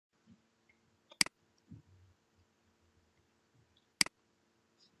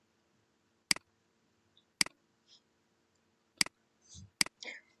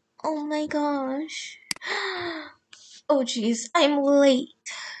Oh my gosh. Oh jeez, I'm late.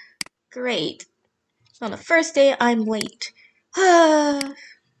 Great. On the first day, I'm late. Oh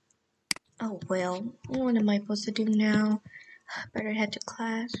well, what am I supposed to do now? Better head to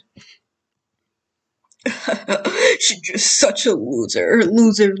class. She's just such a loser.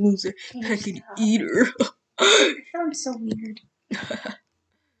 Loser. I can eat her. That sounds so weird.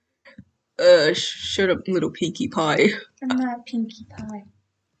 Shut up, little Pinkie Pie. I'm not Pinkie Pie.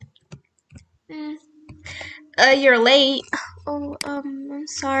 You're late. Oh, I'm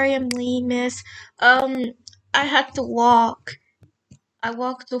sorry I'm late, miss. I had to walk. I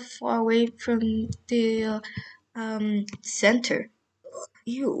walked so far away from the, center.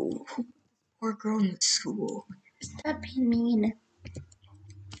 Ew, poor girl in school. Stop being mean.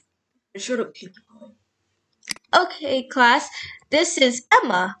 Shut up, Pinkie Pie. Okay, class, this is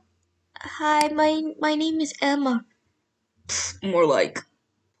Emma. Hi, my name is Emma. More like,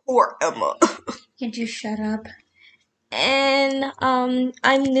 poor Emma. Could you shut up? And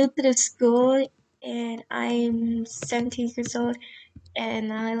I'm new to the school, and I'm 17 years old,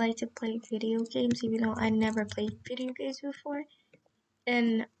 and I like to play video games, even though I never played video games before.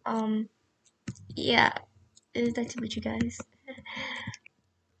 And yeah, it's nice to meet you guys.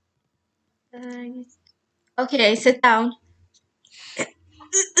 Okay, sit down.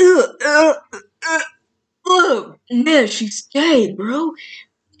 Man, she's gay, bro.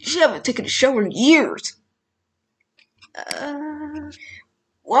 She haven't taken a shower in years.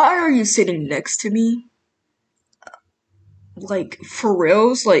 Why are you sitting next to me? Like, for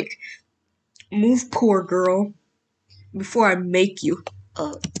reals? Like, move, poor girl, before I make you.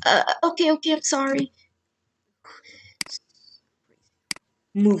 Okay, I'm sorry.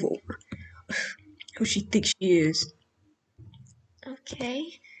 Move over. Who she thinks she is.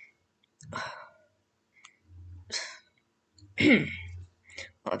 Okay.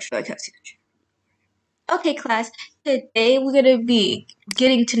 Oh, should I cast you? Okay, class. Today we're gonna be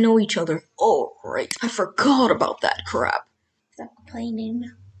getting to know each other. Oh, right. I forgot about that crap. Stop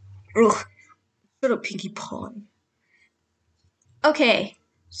complaining. Ugh. Shut up, Pinkie Pie. Okay,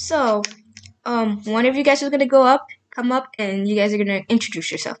 so one of you guys is gonna come up, and you guys are gonna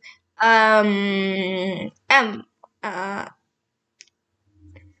introduce yourself. M. Uh,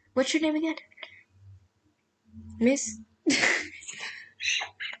 what's your name again, Miss?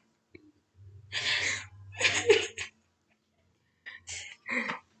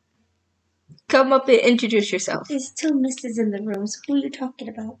 Come up and introduce yourself. There's two misses in the room, so who are you talking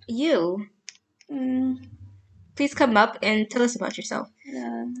about? You. Please come up and tell us about yourself.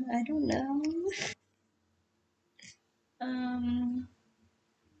 I don't know. I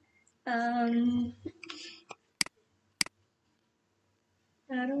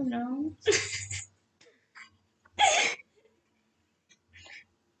don't know.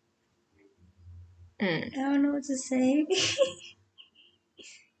 I don't know what to say.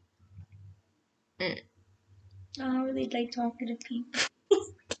 I don't really like talking to people.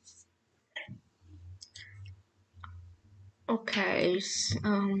 Okay,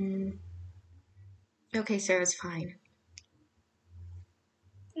 okay, sir, it's fine.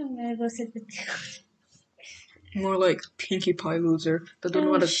 I'm gonna go sit with you. More like Pinkie Pie loser that don't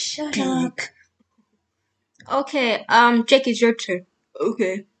know how to Shut speak. up. Okay, Jake, it's your turn.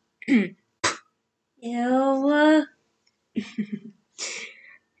 Okay. Ew.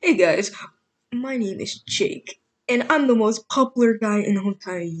 Hey guys, my name is Jake, and I'm the most popular guy in the whole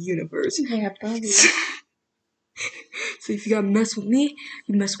entire universe. Yeah, buddy. So if you gotta mess with me,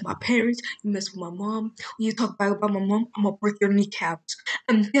 you mess with my parents, you mess with my mom, when you talk bad about my mom, I'm gonna break your kneecaps,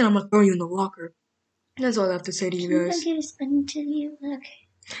 and then I'm gonna throw you in the locker. That's all I have to say to you guys. Can I get a spin to you? Okay.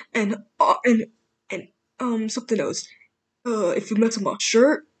 And something else. If you mess with my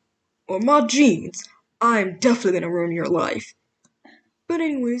shirt or my jeans, I'm definitely gonna ruin your life. But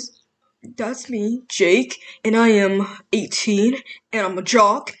anyways, that's me, Jake, and I am 18, and I'm a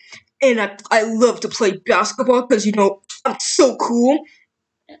jock, and I love to play basketball because, you know, I'm so cool,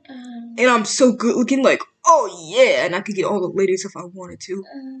 and I'm so good looking, like, oh yeah, and I could get all the ladies if I wanted to.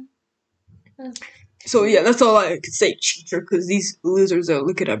 So yeah, that's all I could say, teacher, because these losers are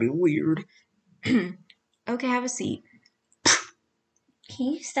looking at me weird. Okay, have a seat.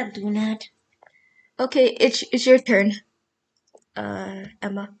 Can you stop doing that? Okay, it's your turn.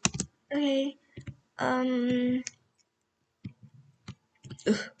 Emma. Okay.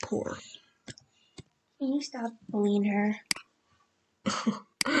 Poor. Can you stop bullying her?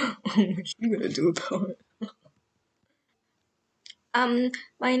 What you gonna do about it?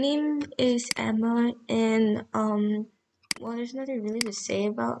 My name is Emma, and well, there's nothing really to say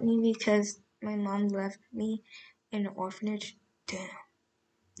about me because my mom left me in an orphanage. Damn.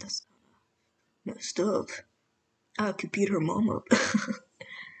 That's messed up. I could beat her mom up.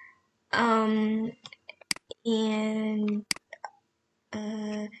 Um, and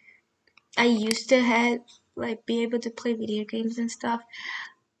I used to have like be able to play video games and stuff.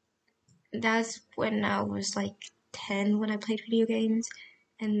 That's when I was like 10 when I played video games,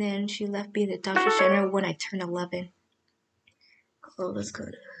 and then she left me the adoption center when I turned 11. Oh, that's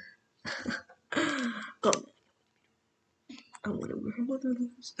good. Oh, I wonder where her mother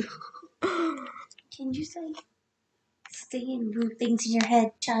lives. Can you say stay and move things in your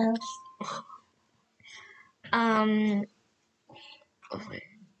head, child? Oh wait,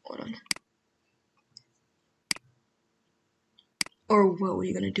 hold on. Or what were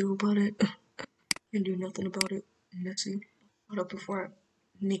you gonna do about it? Can't do nothing about it. Messy. Shut up before I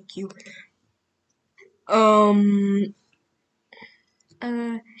make you. And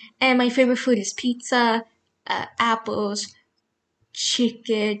my favorite food is pizza, apples,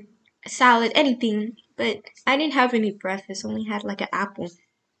 chicken, salad, anything. But I didn't have any breakfast. Only had like an apple.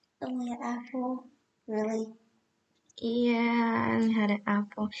 Only an apple, really? Yeah, I only had an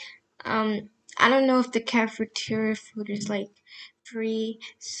apple. I don't know if the cafeteria food is like free,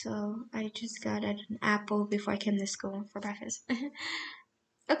 so I just got an apple before I came to school for breakfast.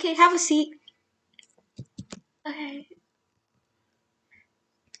 Okay, have a seat. Okay.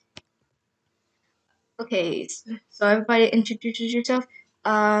 Okay, so everybody introduces yourself.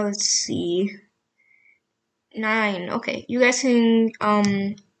 Let's see. 9. Okay, you guys can go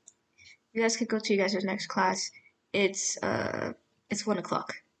to you guys' next class. It's 1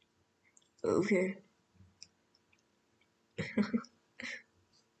 o'clock. Okay.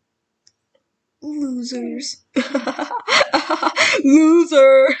 Losers.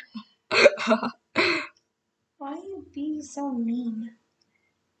 Loser. Why are you being so mean?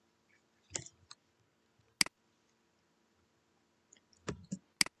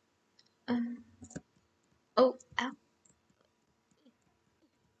 Um, oh, ow.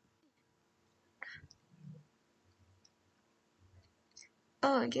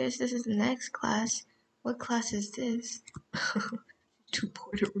 Oh, I guess this is the next class. What class is this? Too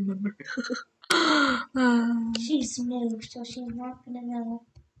poor to remember. She's new, so she's not gonna know.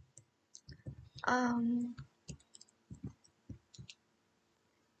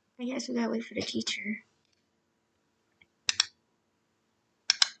 I guess we gotta wait for the teacher.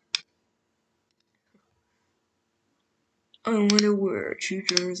 I wonder where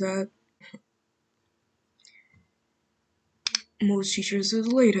teacher is at. Most teachers are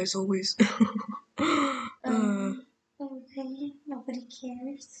late as always. Okay, nobody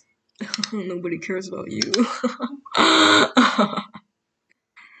cares. Nobody cares about you.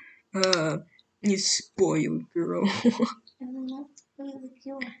 You spoiled girl. I'm not really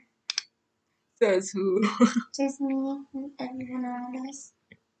pure. Says who? Just me and everyone around us.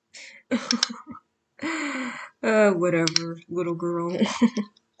 Whatever, little girl.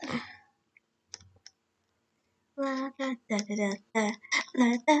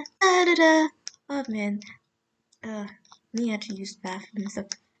 Oh man, me had to use the bathroom and stuff.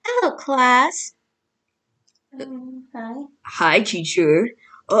 Hello, class. Hi. Hi, teacher.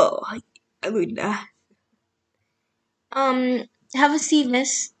 Oh, I would Have a seat,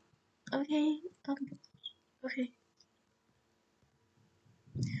 miss. Okay. Okay.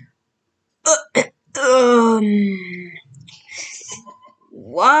 um,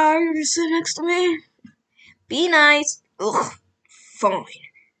 why are you sitting next to me? Be nice. Ugh, fine.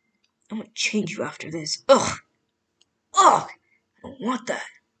 I'm gonna change you after this. Ugh, ugh, I don't want that.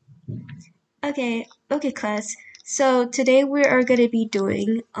 Okay, class. So today we are gonna be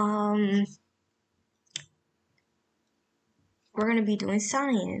doing we're gonna be doing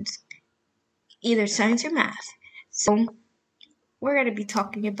science, either science or math. So we're gonna be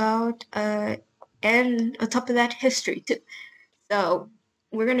talking about and on top of that history too. So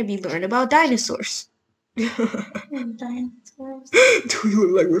we're gonna be learning about dinosaurs. Dinosaurs. Do we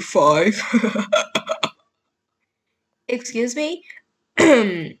look like we're 5? Excuse me.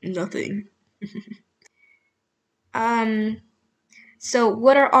 Nothing. So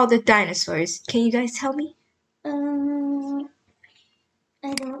what are all the dinosaurs? Can you guys tell me?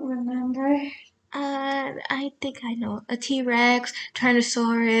 I don't remember. I think I know. A T-Rex,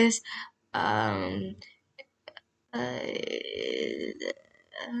 Tyrannosaurus, um, uh,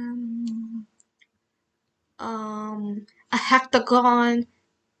 um, a hectagon.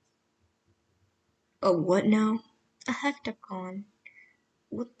 A what now? A hectagon.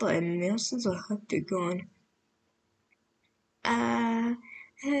 What the mess is a hectagon? Uh,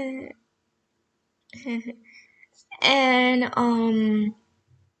 and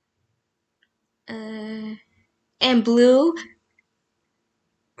uh, and blue.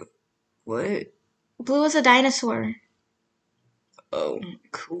 What? Blue is a dinosaur. Oh,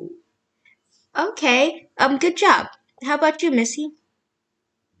 cool. Okay. Good job. How about you, Missy?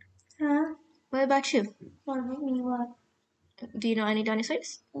 Huh? What about you? What about me? What? Do you know any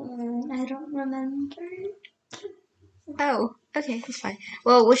dinosaurs? I don't remember. Oh, okay, that's fine.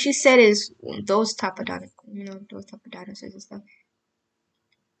 Well, what she said is those type of dinosaurs, those type of dinosaurs and stuff.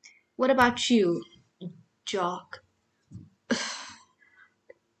 What about you, Jock?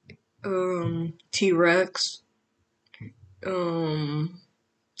 T-Rex. Um,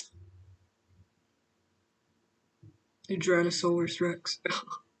 Tyrannosaurus Rex.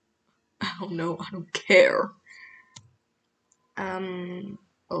 I don't know. I don't care. Um,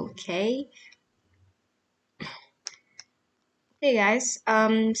 okay. Hey guys,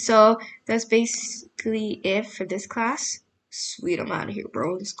 so that's basically it for this class. Sweet, I'm out of here,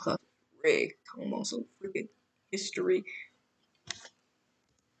 bro. This class is rigged. I'm also freaking history.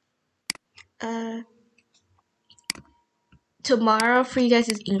 Uh, Tomorrow for you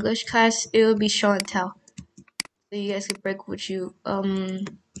guys' English class, it will be show and tell. So you guys can break what you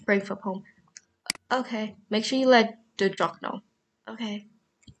bring from home. Okay, make sure you let the jock know. Okay.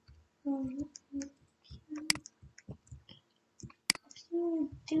 What are you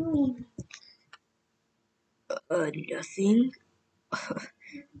doing? Nothing.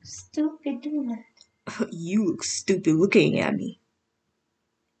 Stupid doing that. You look stupid looking at me.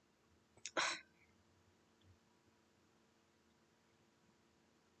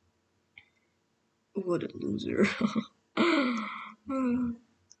 What a loser.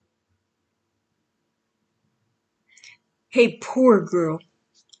 Hey, poor girl.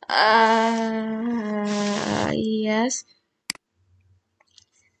 Yes.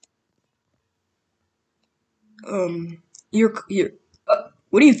 You're,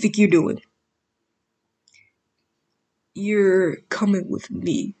 what do you think you're doing? You're coming with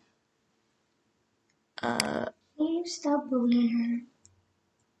me. Can you stop bullying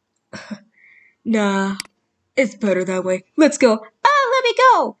Nah, it's better that way. Let's go. Ah, let me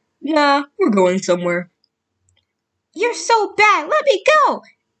go. Nah, we're going somewhere. You're so bad. Let me go.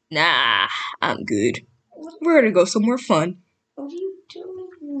 Nah, I'm good. We're gonna go somewhere fun. What are you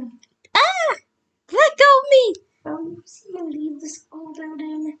doing? Ah! Let go of me. See you leave the school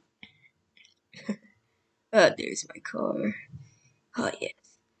building. There's my car. Oh,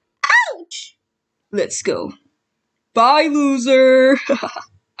 yes. Ouch! Let's go. Bye, loser.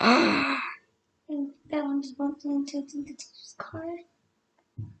 And Bella just bumped into the teacher's car.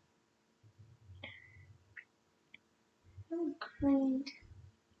 Oh, great.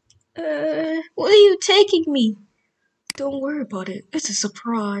 Where are you taking me? Don't worry about it. It's a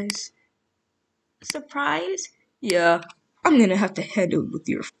surprise. Surprise? Yeah, I'm gonna have to handle it with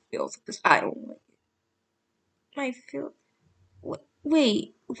your filth because I don't like it. My feel.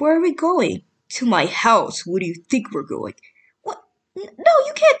 Wait, where are we going? To my house. Where do you think we're going? What? No,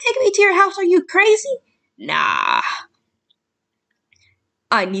 you can't take me to your house. Are you crazy? Nah.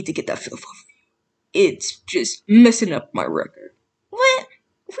 I need to get that filth off. It's just messing up my record. What?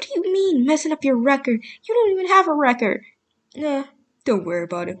 What do you mean messing up your record? You don't even have a record. Nah, don't worry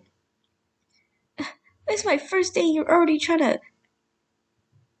about it. It's my first day. You're already trying to.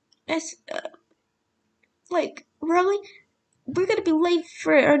 It's like really. We're gonna be late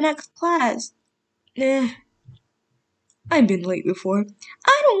for our next class. Nah, I've been late before.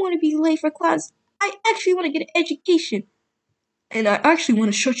 I don't want to be late for class. I actually want to get an education. And I actually want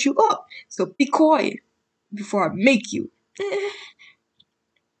to shut you up. So be quiet before I make you.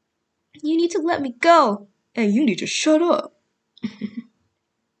 You need to let me go. And you need to shut up.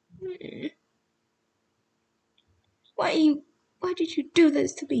 Why did you do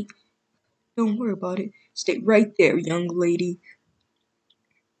this to me? Don't worry about it. Stay right there, young lady.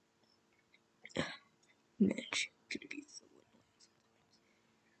 Man, she's gonna be so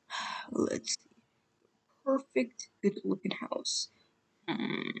annoying. Let's see. Perfect, good looking house.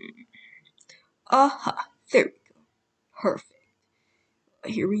 Aha, there we go. Perfect.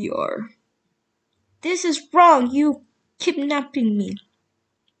 Here we are. This is wrong. You kidnapping me.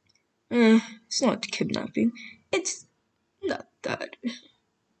 It's not kidnapping. It's not that.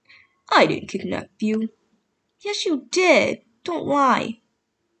 I didn't kidnap you. Yes, you did. Don't lie.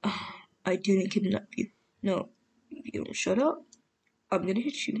 I didn't kidnap you. No, if you don't shut up, I'm gonna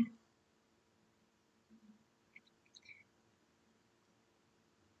hit you.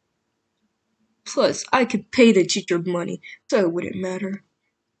 Plus, I could pay the teacher money, so it wouldn't matter.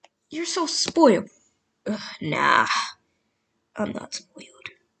 You're so spoiled. Nah, I'm not spoiled.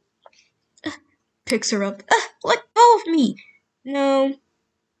 Picks her up. Let go of me. No.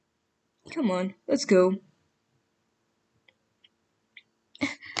 Come on, let's go.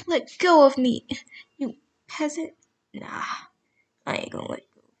 Let go of me, you peasant. Nah, I ain't gonna let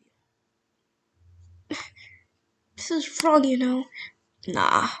go. This is wrong, you know.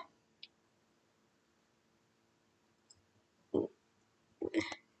 Nah.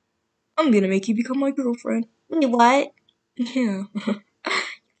 I'm gonna make you become my girlfriend. Wait, what? Yeah. You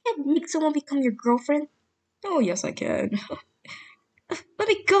can't make someone become your girlfriend. Oh, yes, I can. Let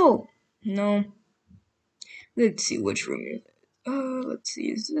me go. No. Let's see which room is it. Let's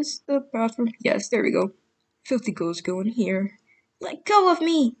see. Is this the bathroom? Yes, there we go. Filthy ghost go in here. Let go of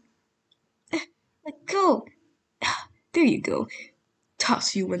me. Let go. There you go.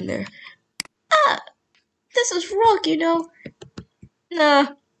 Toss you in there. Ah, this is wrong, you know. Nah,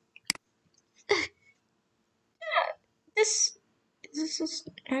 this this is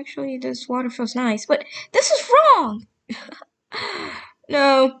actually this water feels nice, but this is wrong.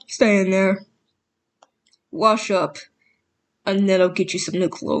 No, stay in there. Wash up, and then I'll get you some new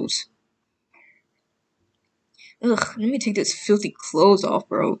clothes. Ugh, let me take this filthy clothes off,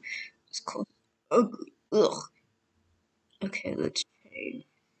 bro. This clothes ugly. Ugh. Okay, let's change.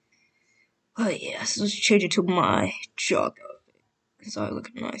 Oh yes, let's change it to my jog outfit, because I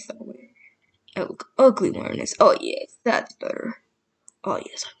look nice that way. I look ugly wearing this. Oh yes, that's better. Oh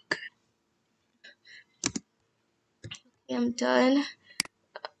yes, I'm good. I'm done.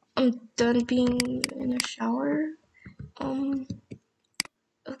 I'm done being in a shower. Um,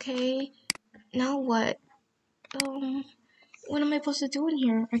 okay. Now what? Um, what am I supposed to do in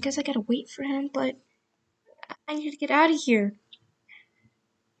here? I guess I gotta wait for him, but I need to get out of here.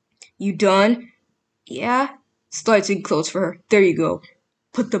 You done? Yeah? Slide some clothes for her. There you go.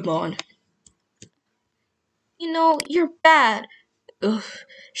 Put them on. You know, you're bad. Ugh.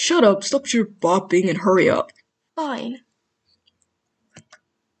 Shut up. Stop your bopping and hurry up. Fine.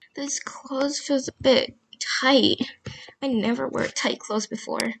 This clothes feels a bit tight. I never wear tight clothes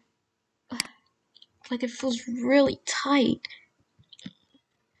before. Like it feels really tight.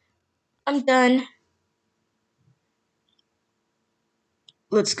 I'm done.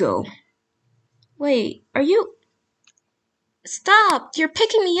 Let's go. Wait, are you? Stop! You're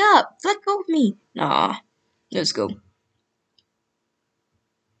picking me up. Let go of me. Nah. Let's go.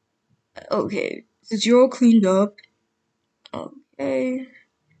 Okay. Since you're all cleaned up. Okay.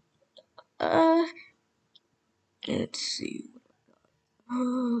 Uh, let's see.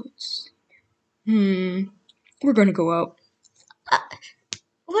 Let's We're gonna go out. Uh,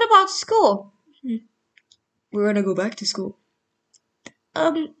 what about school? We're gonna go back to school.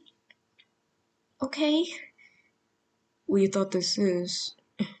 Um, okay. What you thought this is?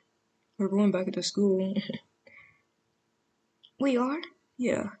 We're going back to school. We are?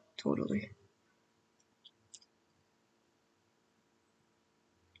 Yeah, totally.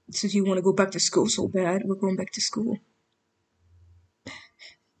 Since you want to go back to school so bad, we're going back to school.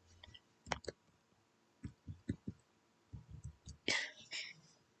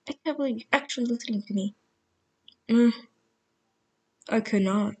 I can't believe you're actually listening to me. Mm, I could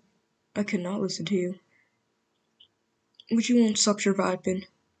not. I could not listen to you. But you won't stop your vibing.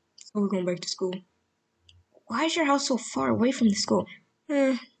 So we're going back to school. Why is your house so far away from the school?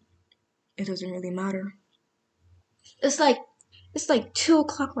 Eh, it doesn't really matter. It's like it's like 2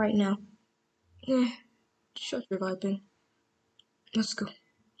 o'clock right now. Eh, shut your vibing. Let's go.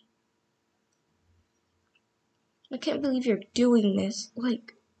 I can't believe you're doing this.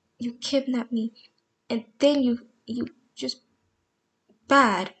 Like, you kidnapped me, and then you just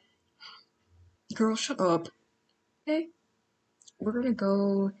bad. Girl, shut up. Okay? We're gonna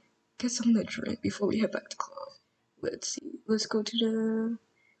go get something to drink before we head back to class. Let's see. Let's go to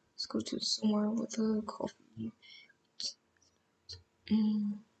somewhere with a coffee.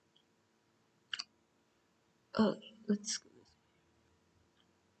 Mm, uh, let's.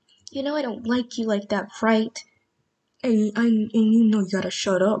 You know I don't like you like that, right? And you know you gotta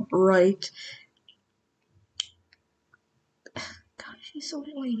shut up, right? God, she's so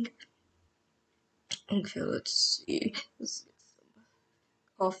annoying. Okay, let's see. Let's get some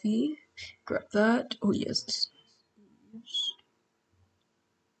coffee. Grab that. Oh yes.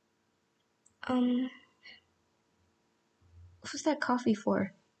 Um, who's that coffee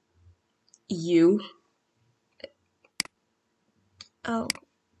for? You. Oh,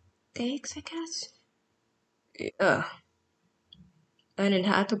 thanks, I guess. Yeah. I didn't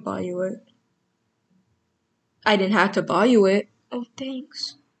have to buy you it. I didn't have to buy you it. Oh,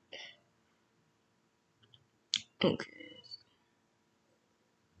 thanks. Okay.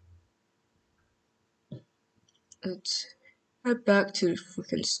 Let's head back to the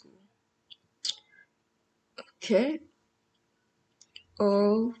freaking school. Okay.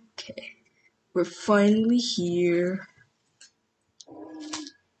 Okay. We're finally here.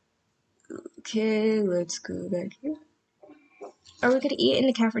 Okay, let's go back here. Are we gonna eat in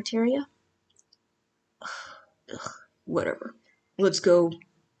the cafeteria? Whatever. Let's go.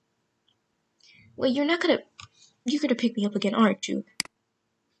 Wait, you're gonna pick me up again, aren't you?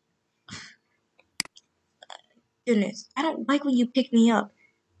 Goodness, I don't like when you pick me up.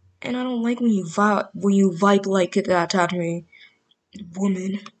 And I don't like when you vibe like that at me,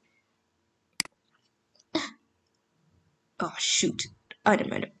 woman. Oh shoot. I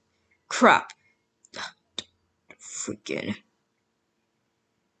didn't mean it. Crap. Freaking.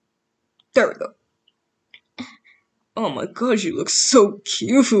 There we go. Oh my gosh, you look so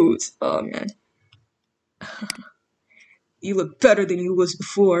cute. Oh man. You look better than you was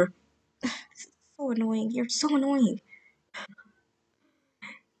before. So annoying. You're so annoying.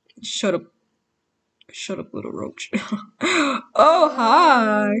 Shut up. Shut up, little roach. Oh,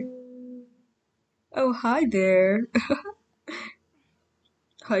 hi. Oh, hi there.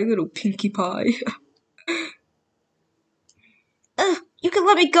 Hi, little Pinkie Pie. You can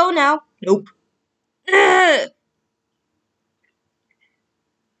let me go now. Nope. Ugh.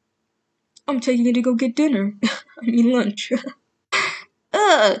 I'm taking you to go get dinner. I mean lunch.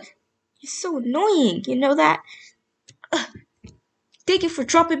 Ugh. You're so annoying. You know that? Ugh. Thank you for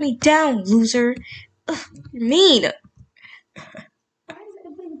dropping me down, loser. Ugh. You're mean. Why is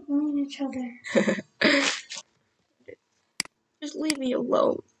everybody bullying each other? Just leave me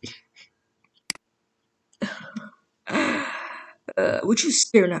alone. What you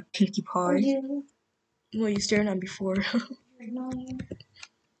staring at, Pinkie Pie? You. What are you staring at before? You're annoying.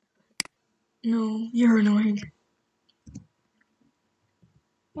 No, you're annoying.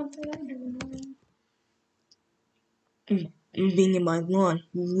 What did I do annoying? Being in my lawn,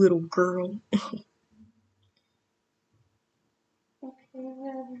 little girl. Okay,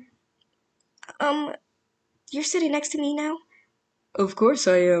 whatever. You're sitting next to me now? Of course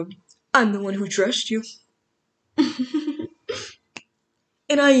I am. I'm the one who dressed you.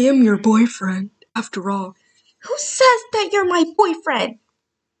 And I am your boyfriend, after all. Who says that you're my boyfriend?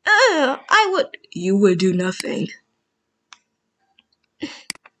 I would. You would do nothing.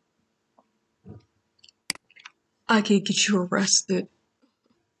 I could get you arrested.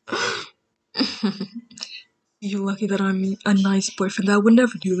 You're lucky that I'm a nice boyfriend. I would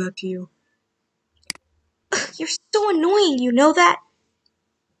never do that to you. You're so annoying, you know that?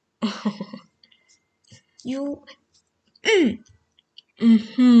 You.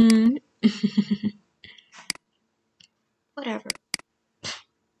 Mm-hmm. Whatever.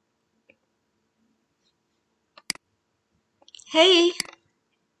 Hey.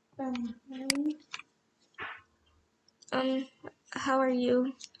 Hi. How are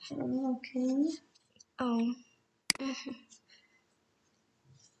you? I'm okay. Oh.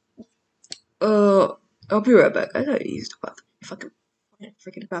 I'll be right back. I gotta use the bathroom. If I can find a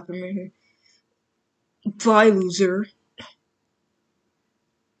freaking bathroom in here. Bye, loser.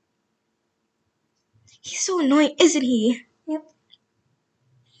 He's so annoying, isn't he? Yep.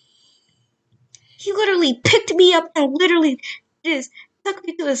 He literally picked me up and literally just took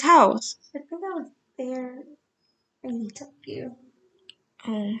me to his house. I think I was there when he took you.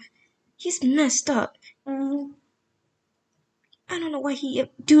 Oh, he's messed up. I don't know why he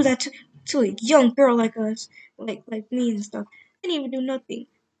do that to a young girl like us, like me and stuff. I didn't even do nothing.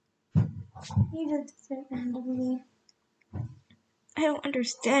 He just deserves randomly. I don't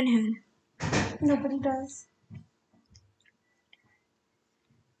understand him. Nobody does.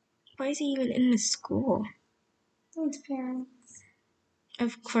 Why is he even in the school? His parents.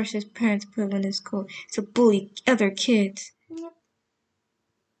 Of course his parents put him in the school to bully other kids. Yep.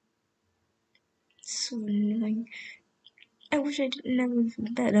 So annoying. I wish I never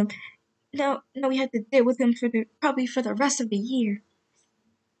met him. Now we have to deal with him probably for the rest of the year.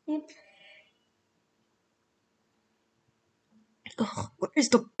 Yep. Ugh, where's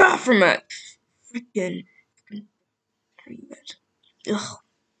the bathroom at? Freaking. Where you at? Ugh.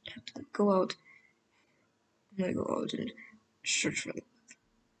 I have to go out. I'm gonna go out and search for it.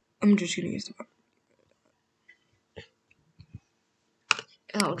 I'm just gonna use the bathroom.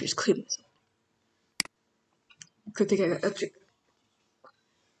 And I'll just clean myself. Good thing I got epic.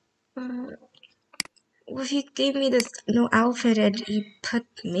 Well, he gave me this new outfit and he put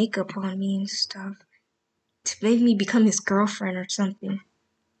makeup on me and stuff to make me become his girlfriend or something.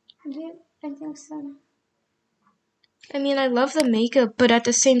 Yeah, I think so. I mean, I love the makeup, but at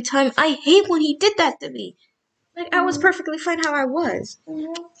the same time, I hate when he did that to me. Like, I was perfectly fine how I was.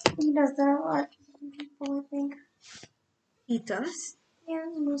 Yeah, he does that a lot. People, I think. He does? Yeah,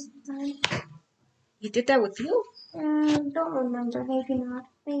 most of the time. He did that with you? Don't remember. Maybe not.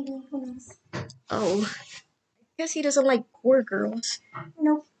 Maybe. Who knows? Oh. I guess he doesn't like poor girls.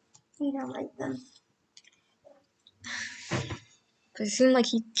 Nope. You don't like them. But it seems like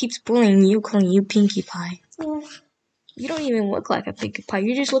he keeps bullying you, calling you Pinkie Pie. Yeah. You don't even look like a Pinkie Pie.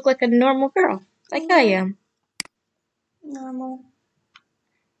 You just look like a normal girl, like I am. Normal.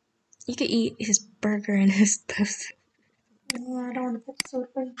 You could eat his burger and his stuff. Yeah, I don't want to put this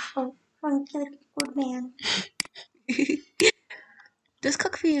over. I'm like a good man. This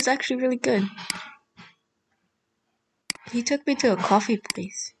coffee is actually really good. He took me to a coffee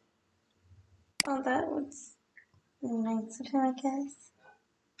place. Oh, that was nice of him, I guess.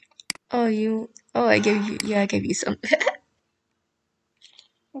 I gave you some.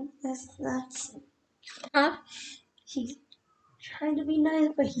 That's. Huh? He's trying to be nice,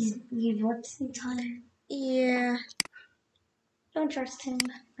 but he's at the same time. Yeah. Don't trust him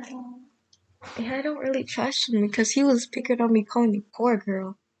at all. Yeah, I don't really trust him because he was picking on me, calling me poor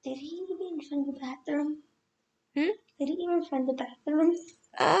girl. Did he even find the bathroom? Hmm? Did he even find the bathroom?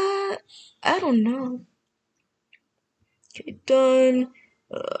 I don't know. Okay, done.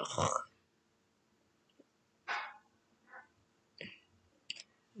 Ugh.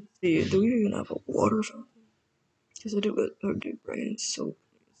 See, do we even have a water fountain? Because I did bring in soap.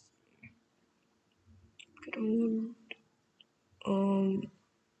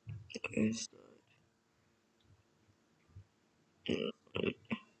 Is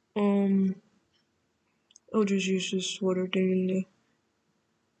I'll just use this water thing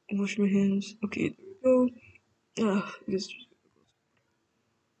and wash my hands. Okay, there we go.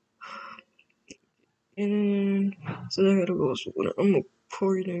 And so then I gotta go. So I'm gonna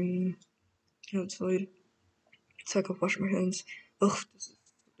pour it in outside so I can wash my hands. Ugh,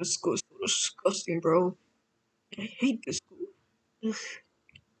 this school is so disgusting, bro. I hate this school. Ugh.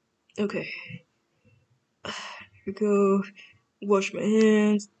 Okay. Here we go. Wash my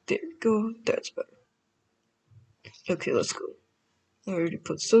hands. There we go. That's better. Okay, let's go. I already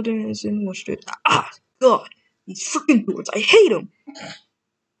put soda in, washed it. Ah, God. These freaking boards. I hate them.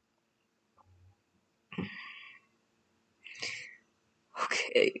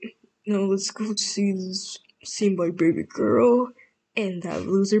 Okay. Now let's go see this scene by Baby Girl and that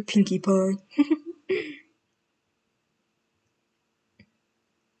loser Pinkie Pie.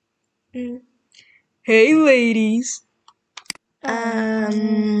 Hey, ladies.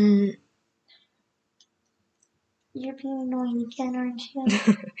 You're being annoying again, aren't you?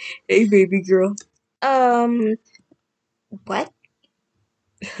 Hey, baby girl. What?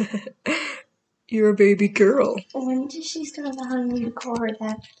 You're a baby girl. When did she start allowing you to call her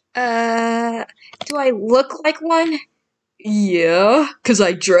that? Do I look like one? Yeah, 'cause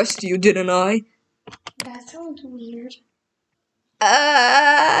I dressed you, didn't I? That sounds weird.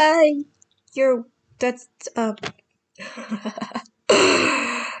 That's,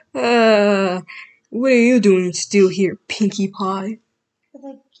 what are you doing still here, Pinkie Pie?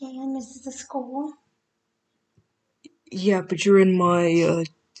 Again, this is the school. Yeah, but you're in my,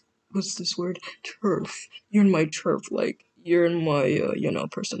 what's this word? Turf. You're in my turf, like, you're in my,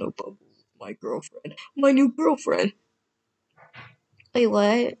 personal bubble. My girlfriend. My new girlfriend. Wait,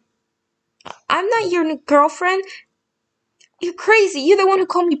 what? I'm not your new girlfriend. You're crazy. You're the one who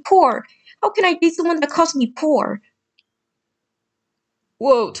called me poor. How can I date someone that calls me poor?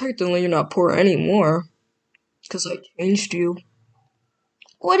 Well, technically you're not poor anymore. 'Cause I changed you.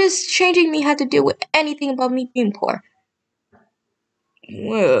 What does changing me have to do with anything about me being poor?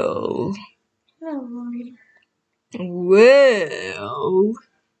 Well... Well...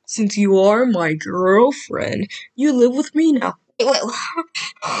 Since you are my girlfriend, you live with me now.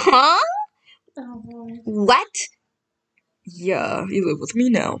 Huh? What? Yeah, you live with me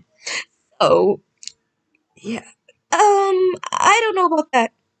now. Oh, yeah. I don't know about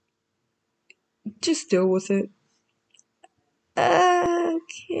that. Just deal with it.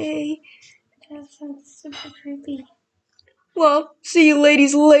 Okay. That sounds super creepy. Well, see you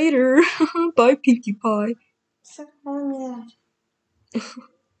ladies later. Bye, Pinkie Pie. Stop calling me that.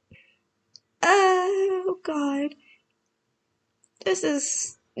 Oh, God. This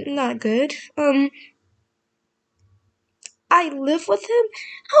is not good. I live with him?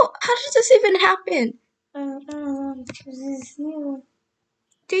 How does this even happen? Because it's you.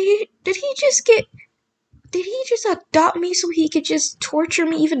 Did he just adopt me so he could just torture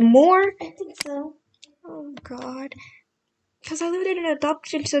me even more? I think so. Oh, God. Because I lived in an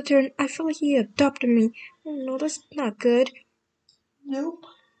adoption center and I feel like he adopted me. Oh, no, that's not good. Nope.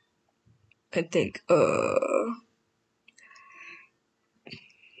 I think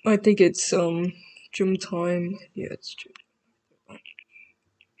it's, gym time. Yeah, it's gym time.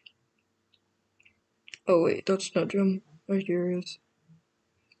 Oh, wait, that's not gym. Right here is.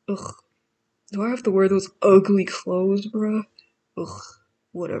 Ugh. Do I have to wear those ugly clothes, bruh? Ugh.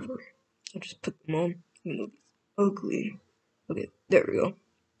 Whatever. I just put them on. You know, it's ugly. Okay, there we go.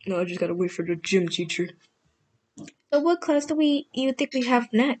 Now I just gotta wait for the gym teacher. So what class do you think we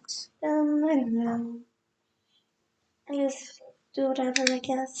have next? I don't know. I just do whatever, I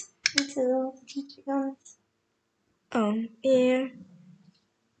guess, until the teacher comes. Yeah.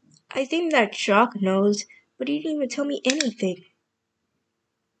 I think that Jock knows, but he didn't even tell me anything.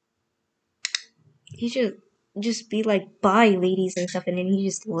 He just be like, bye, ladies and stuff, and then he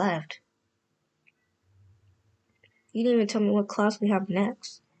just left. He didn't even tell me what class we have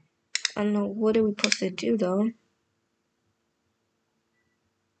next. I don't know, what are we supposed to do, though?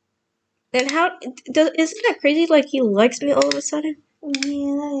 Then how, isn't that crazy, like, he likes me all of a sudden?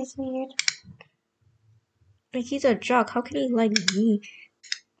 Yeah, that is weird. Like, he's a jock, how can he like me,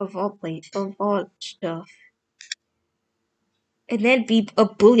 of all stuff? And then be a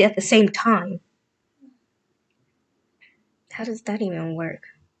bully at the same time? How does that even work?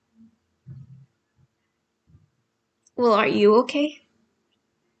 Well, are you okay?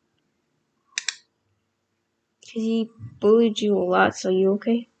 Because he bullied you a lot, so you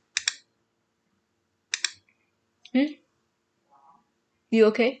okay? You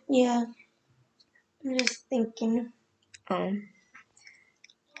okay? Yeah. I'm just thinking. Um,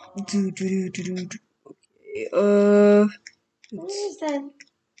 Who is that?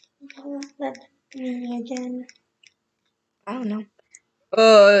 That me again? I don't know.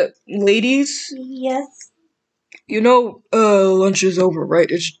 Ladies, Yes. you know, lunch is over, right?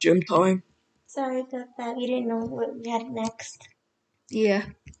 It's gym time. Sorry about that. We didn't know what we had next. Yeah.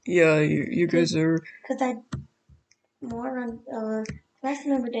 Yeah, you guys are. Because that moron class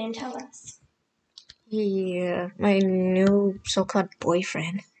member didn't tell us. Yeah, my new so-called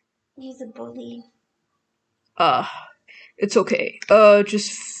boyfriend. He's a bully. It's okay.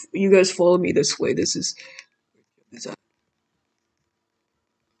 Just you guys follow me this way. This is.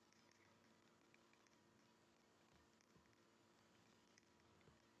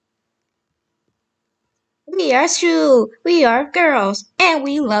 We are true. We are girls, and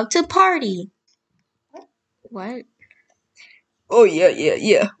we love to party. What? Oh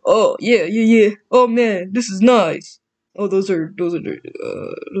yeah. Oh yeah. Oh man, this is nice. Oh, those are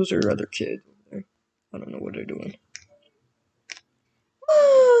other kids over there. I don't know what they're doing.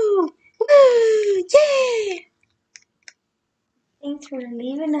 Woo! Woo! Yeah! Thanks for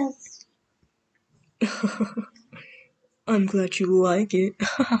leaving us. I'm glad you like it.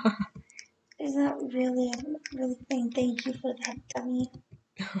 Is that really saying thank you for that, dummy?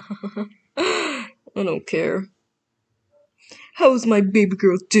 I don't care. How's my baby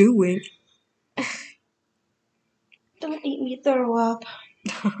girl doing? Don't make me throw up.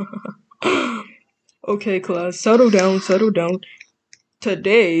 Okay, class, settle down.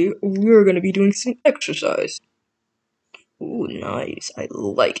 Today, we're gonna be doing some exercise. Ooh, nice. I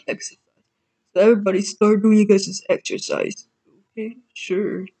like exercise. So everybody start doing you guys' exercise. Okay,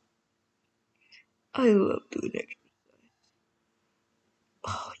 sure. I love doing exercise.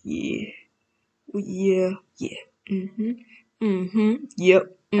 Oh, yeah. Oh, yeah.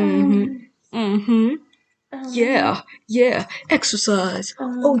 Yep. Yeah. Exercise.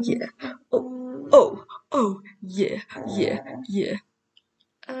 Oh, yeah. Oh, yeah.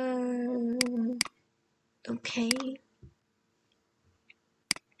 Okay.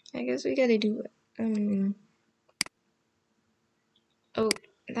 I guess we gotta do it. Oh,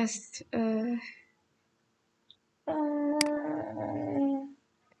 that's,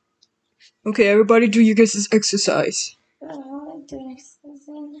 Okay, everybody do you guys' exercise. Doing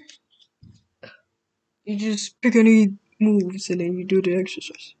exercising. You just pick any moves and then you do the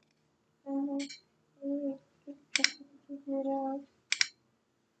exercise.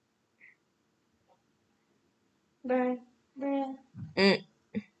 Bruh, bruh.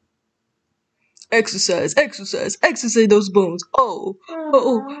 Exercise those bones. Oh.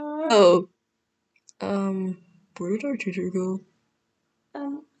 Where did our teacher go? I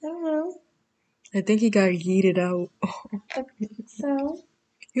don't know. I think he got yeeted out. So,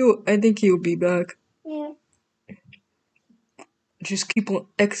 I think he'll be back. yeah. Just keep on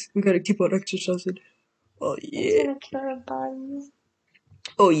we gotta keep on exercising. Oh It's yeah. gonna kill our bodies.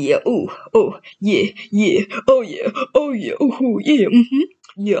 Oh yeah. Oh yeah. Oh yeah. Oh yeah.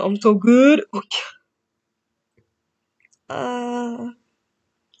 Yeah, I'm so good. Oh uh,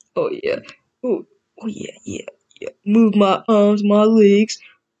 oh yeah. Oh yeah. Move my arms, my legs.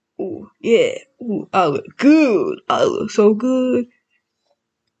 Oh yeah. Oh, I look good. I look so good.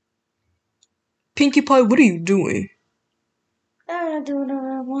 Pinkie Pie, what are you doing? I'm gonna do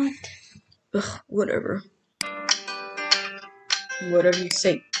whatever I want. Ugh, whatever. Whatever you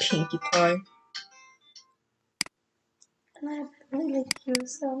say, Pinkie Pie. really like you,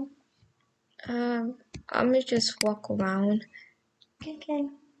 so. I'm gonna just walk around. Okay.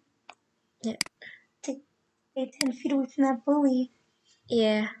 Yeah. Stay 10 feet away from that bully.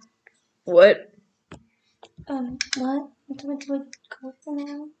 Yeah. What? What? I'm talking to a ghost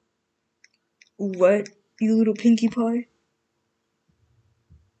now. What? You little Pinkie Pie?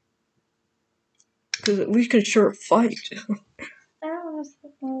 Because we can sure fight. I don't know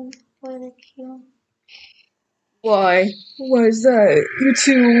something boy like you. Why? Why is that? You're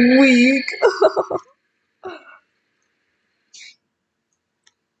too weak.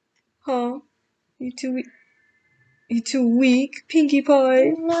 Huh? You too weak. You too weak, Pinkie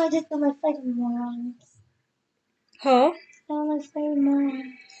Pie. No, I just don't like fighting moms. Huh? I don't like fighting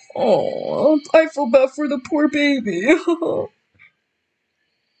moms. Oh, I feel bad for the poor baby.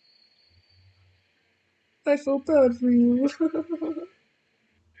 I feel bad for you.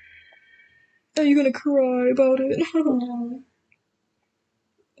 Are you gonna cry about it? No.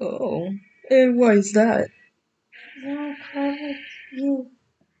 Oh, and why is that? I don't cry like you.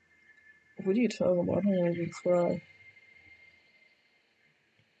 What are you talking about? I don't want to cry.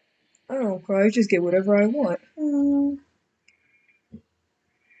 I don't cry. I just get whatever I want.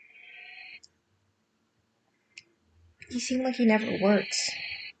 You seem like he never works.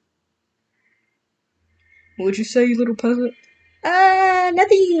 What'd you say, you little peasant?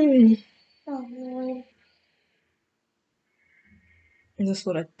 Nothing. Oh, Lord. That's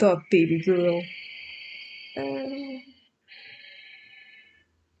what I thought, baby girl. Um,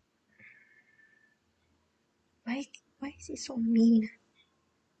 why is he so mean?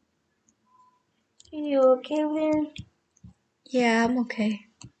 You okay there? Yeah, I'm okay.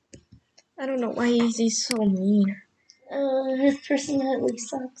 I don't know why he's so mean. His personality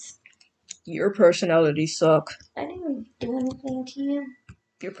sucks. Your personality suck. I didn't do anything to you.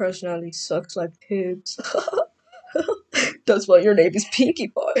 Your personality sucks like pigs. That's why your name is Pinkie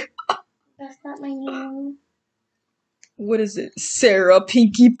Pie. That's not my name. What is it? Sarah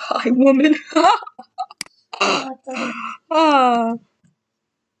Pinkie Pie Woman? No, it doesn't. Ah.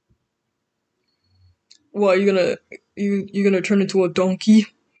 What, you gonna turn into a donkey?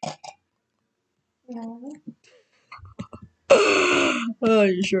 No. Are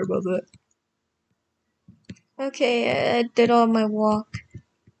you sure about that? Okay, I did all my walk.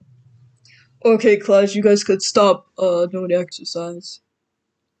 Okay, class, you guys could stop doing exercise.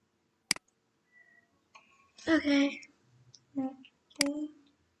 Okay. Okay.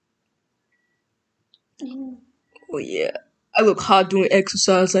 Oh yeah. I look hot doing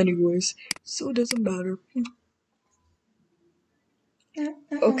exercise anyways, so it doesn't matter.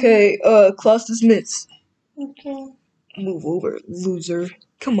 Okay, class dismissed. Okay. Move over, loser.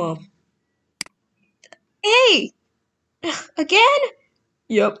 Come on. Hey! Again?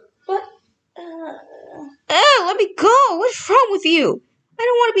 Yep. What? Let me go! What's wrong with you? I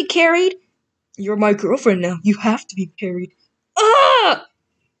don't want to be carried. You're my girlfriend now. You have to be carried. Ugh!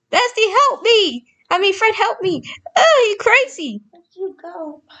 Bestie, help me! I mean, Fred, help me! Oh, you crazy! Let you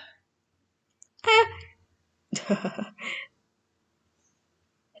go.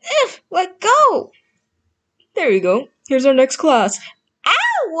 Let go! There you go. Here's our next class.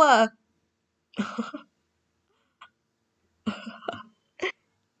 Ow!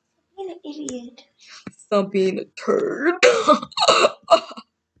 You're an idiot. Stop being a turd.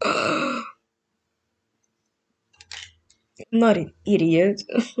 Not an idiot.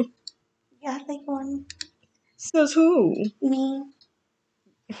 Yeah, like one. Says who? Me.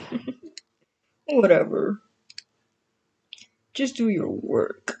 Whatever. Just do your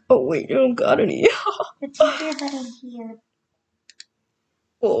work. Oh wait, you don't got any. The teacher that I'm here.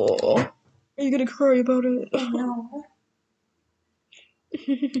 Oh, are you gonna cry about it? No.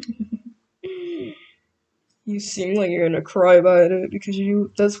 You seem like you're gonna cry about it because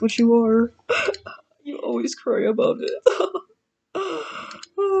that's what you are. You always cry about it.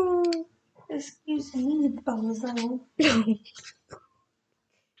 Excuse me, bozo.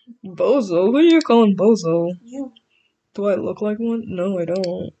 Bozo? Who are you calling Bozo? You. Do I look like one? No, I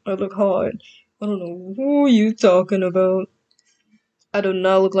don't. I look hot. I don't know who you talking about. I do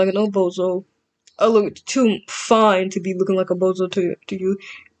not look like no bozo. I look too fine to be looking like a bozo to you.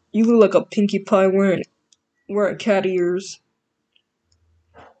 You look like a Pinkie Pie wearing cat ears.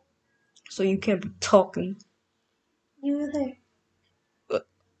 So you can't be talking. You were there.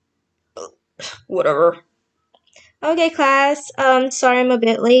 Whatever. Okay, class. Sorry I'm a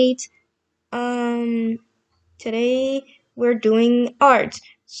bit late. Today we're doing art.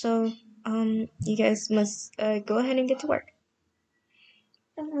 So, you guys must go ahead and get to work.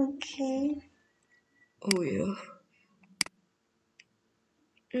 Okay. Oh yeah.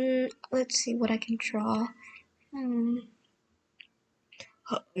 Let's see what I can draw. Hmm.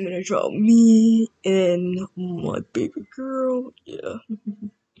 I'm gonna draw me and my baby girl. Yeah.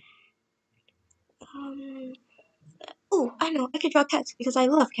 Um. Oh, I know. I could draw cats because I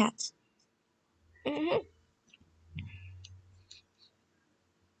love cats. Hmm.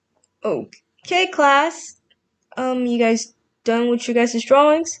 Okay, class. You guys done with your guys'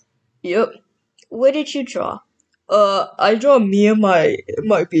 drawings? Yep. What did you draw? I draw me and my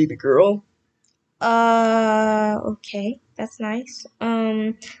baby girl. Okay, that's nice.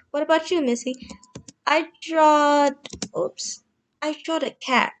 What about you, Missy? I drawed. Oops. I drawed a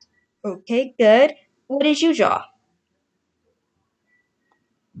cat. Okay, good. What did you draw?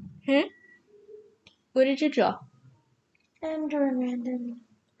 Hmm. What did you draw? I'm doing random.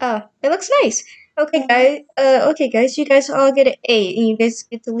 Oh, it looks nice. Okay, Yeah. guys. Okay, guys. You guys all get an A, and you guys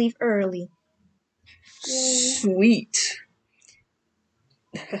get to leave early. Yay. Sweet.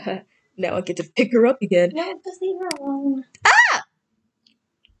 Now I get to pick her up again. No, just leave her alone.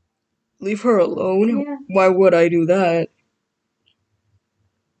 Leave her alone? Yeah. Why would I do that?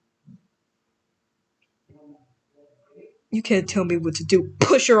 You can't tell me what to do.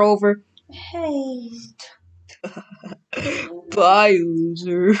 Push her over. Hey. Bye,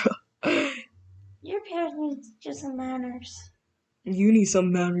 loser. Your parents need to teach you some manners. You need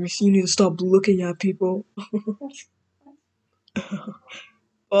some manners. You need to stop looking at people.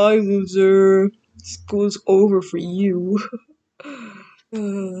 Bye, loser. School's over for you.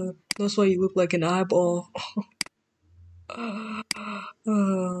 That's why you look like an eyeball.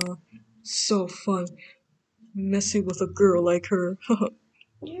 So fun. Messing with a girl like her.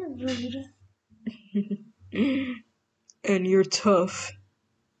 You're rude. And you're tough.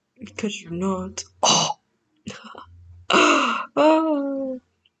 Because you're not. Oh.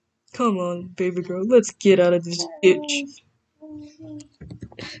 Come on, baby girl. Let's get out of this ditch.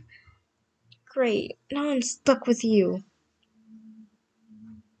 Great. Now I'm stuck with you.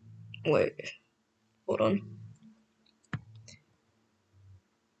 Wait. Hold on.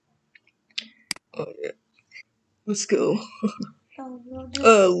 Oh, yeah. Let's go. Oh, we'll do.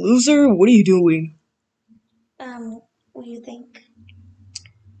 Loser, what are you doing? What do you think?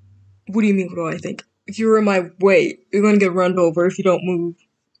 What do you mean, what do I think? If you're in my way, you're gonna get run over if you don't move.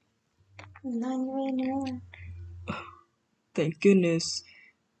 Not in your way anymore. Thank goodness.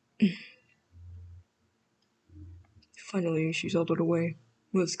 Finally, she's out of the way.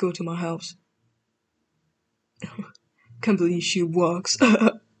 Let's go to my house. Can't believe she walks. Why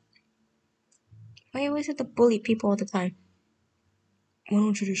Why you always have to bully people all the time?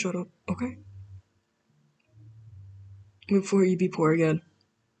 don't you just shut up, okay? Before you be poor again.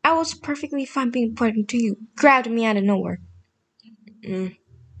 I was perfectly fine being important to you. Grabbed me out of nowhere. Mm.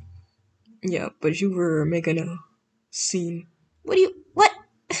 Yeah, but you were making a scene. What?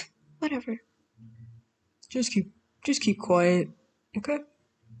 Whatever. Just keep quiet, okay?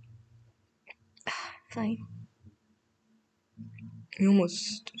 Fine. You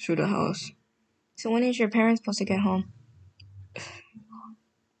almost to the house. So when is your parents supposed to get home?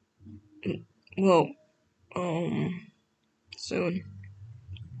 Well, soon.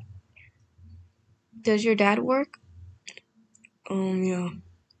 Does your dad work? Yeah.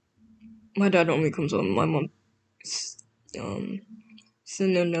 My dad only comes home. My mom, um, is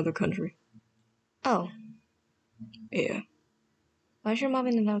in another country. Oh, Yeah, why's your mom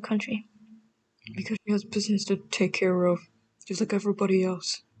in another country? because she has business to take care of, just like everybody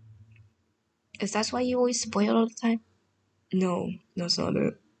else. Is that why you always spoiled all the time? No, that's not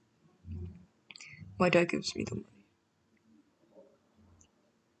it. My dad gives me the money.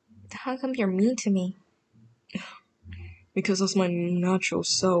 How come you're mean to me? Because that's my natural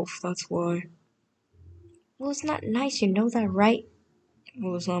self, that's why. Well, it's not nice, you know that, right?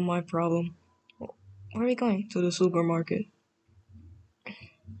 Well, it's not my problem. Where are we going? To the supermarket.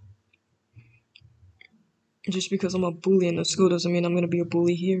 Just because I'm a bully in the school doesn't mean I'm gonna be a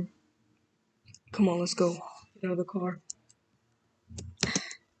bully here. Come on, let's go. Get out of the car.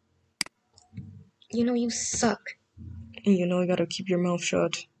 You know you suck. And you know you gotta keep your mouth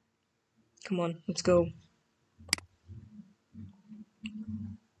shut. Come on, let's go.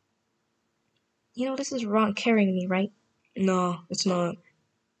 You know this is wrong carrying me, right? Nah, it's not.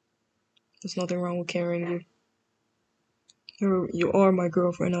 There's nothing wrong with carrying you. You are my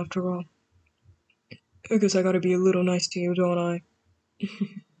girlfriend after all. I guess I gotta be a little nice to you, don't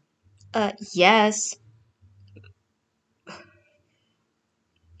I? Yes.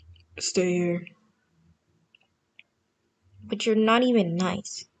 Stay here. But you're not even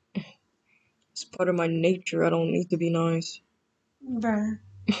nice. It's part of my nature. I don't need to be nice. Bruh.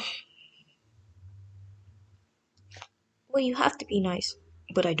 Well, you have to be nice.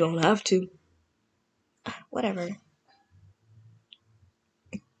 But I don't have to. Whatever.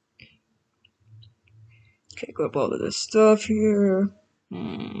 Okay, grab all of this stuff here.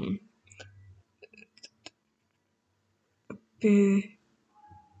 Hmm. Let's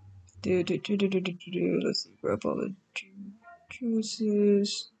see, grab all the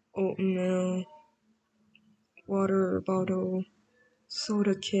juices, oatmeal, water bottle,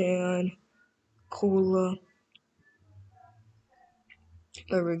 soda can, cola.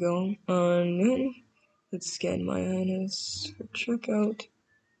 There we go. And then let's scan my items for checkout.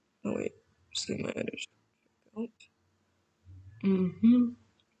 Oh wait, scan my items for checkout.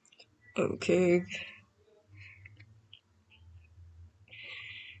 Okay.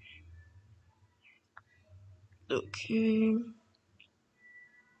 Okay.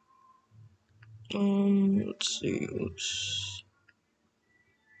 Let's see.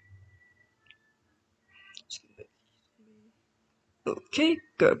 Okay,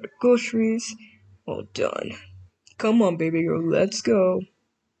 grab the groceries. All done. Come on, baby girl, let's go.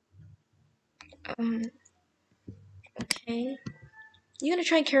 Um, okay. You gonna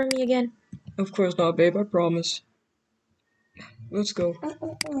try and carry me again? Of course not, babe, I promise. Let's go.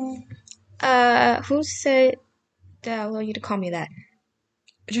 Who said that I want you to call me that?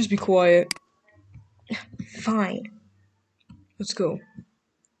 Just be quiet. Fine. Let's go.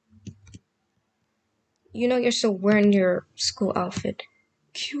 You know you're still wearing your school outfit.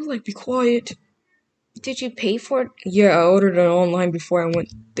 Can you, be quiet? Did you pay for it? Yeah, I ordered it online before I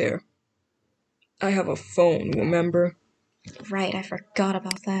went there. I have a phone, remember? Right, I forgot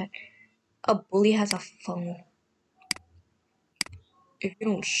about that. A bully has a phone. If you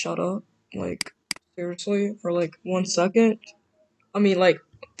don't shut up, seriously, for 1 second. I mean,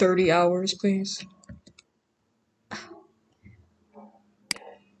 30 hours, please.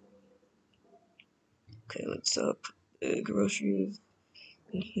 Okay, let's put the groceries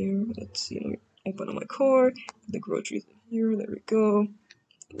in here. Let's see, let me open up my car. Put the groceries in here, there we go.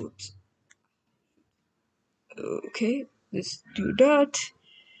 Oops. Okay, let's do that.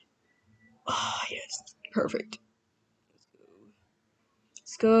 Ah, yes, perfect.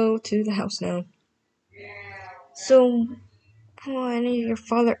 Let's go to the house now. So, I need your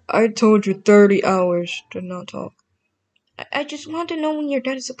father. I told you 30 hours to not talk. I just want to know when your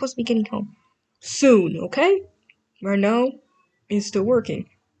dad is supposed to be getting home. Soon, okay? Right now, it's still working.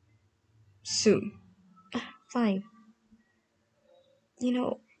 Soon. Fine. You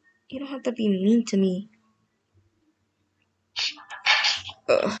don't have to be mean to me.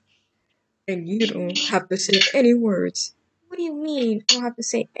 And you don't have to say any words. What do you mean? I don't have to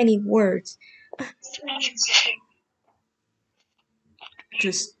say any words.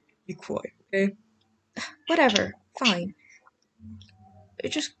 Just be quiet, okay? Whatever. Fine.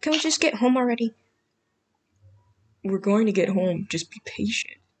 Can we just get home already? We're going to get home. Just be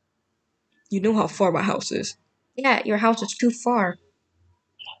patient. You know how far my house is. Yeah, your house is too far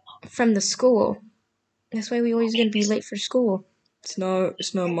from the school. That's why we always gonna be late for school. It's not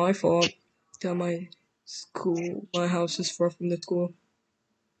my fault that my house is far from the school.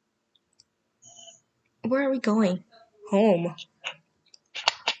 Where are we going? Home.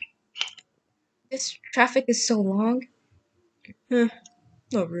 This traffic is so long. Eh,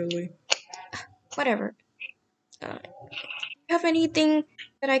 not really. Whatever. You have anything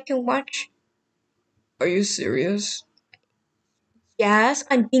that I can watch? Are you serious? Yes,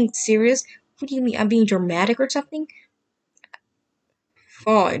 I'm being serious. What do you mean? I'm being dramatic or something?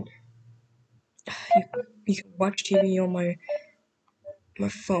 Fine. You, you can watch TV on my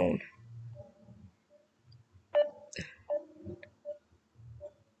phone.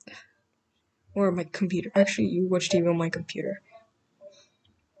 Or my computer. Actually, you watch TV on my computer.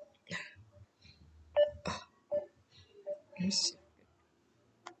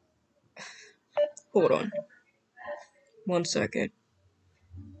 Hold on. 1 second.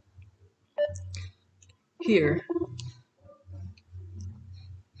 Here.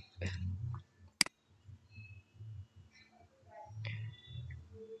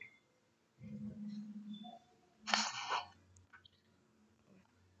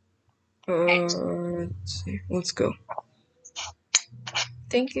 Let's see. Let's go.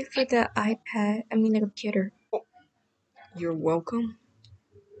 Thank you for the iPad. I mean the computer. You're welcome.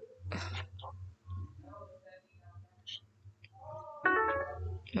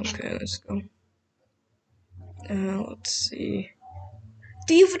 Okay, let's go. Let's see.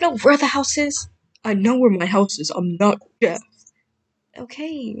 Do you even know where the house is? I know where my house is. I'm not deaf.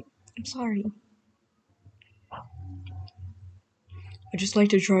 Okay, I'm sorry. I just like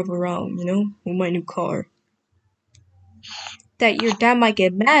to drive around, with my new car. That your dad might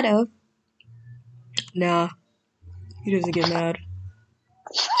get mad of. Nah, he doesn't get mad.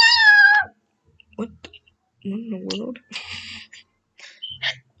 What in the world?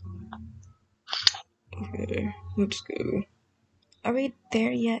 Okay, let's go. Are we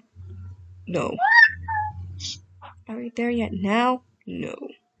there yet? No. Are we there yet now? No.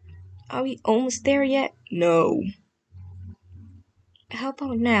 Are we almost there yet? No. How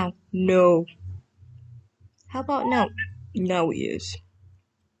about now? No. How about now? Now he is.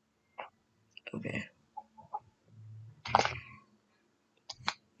 Okay.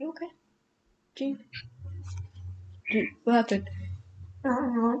 You okay? Gee. What happened?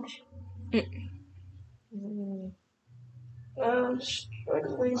 Not much.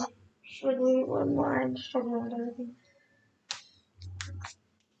 Struggling with mine, struggling with everything.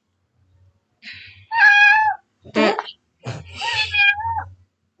 What?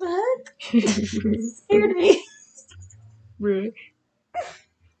 What? Scared me. Really? What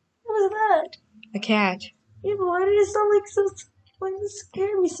was that? A cat. Yeah, but why did it sound like so? Why did it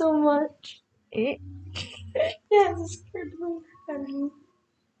scare me so much? Eh? Yeah, it scared me. I mean,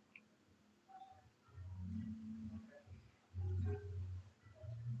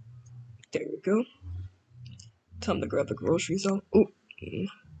 There we go. Time to grab the groceries out. Ooh.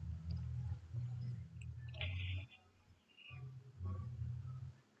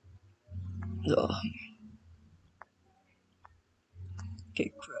 Ugh.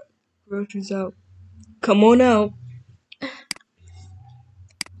 Okay, grab groceries out. Come on out.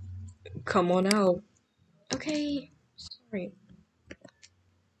 Come on out. Okay. Sorry.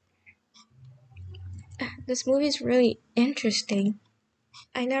 This movie is really interesting.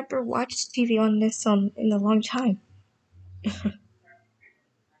 I never watched TV on this in a long time.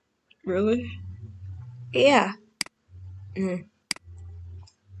 Really? Yeah. Mm.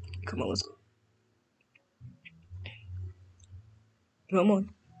 Come on, let's go. Come on.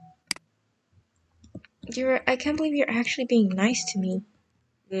 I can't believe you're actually being nice to me.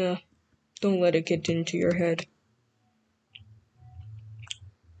 Yeah. Don't let it get into your head.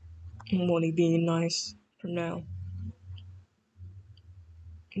 I'm only being nice for now.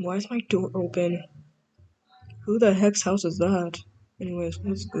 Why is my door open? Who the heck's house is that? Anyways,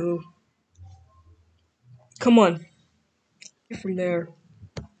 let's go. Come on. Get from there.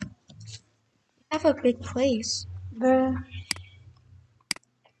 You have a big place. bruh.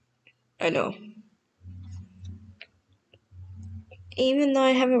 I know. Even though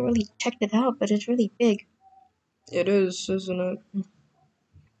I haven't really checked it out, but it's really big. It is, isn't it?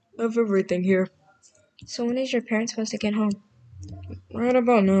 I have everything here. So when is your parents supposed to get home? Right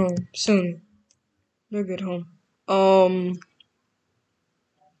about now. Soon. They'll get home.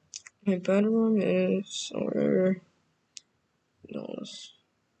 My bedroom is somewhere. No,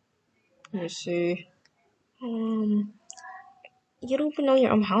 let me see. Um, you don't even know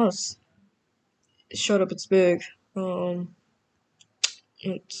your own house. Shut up, it's big. Let's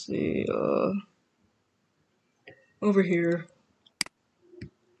see. Over here.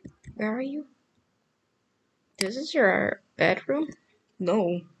 Where are you? This is your bedroom?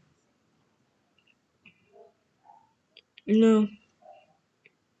 No. No.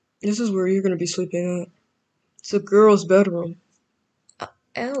 This is where you're gonna be sleeping at. It's a girl's bedroom.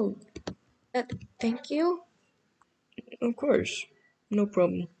 Oh, uh, thank you. Of course. No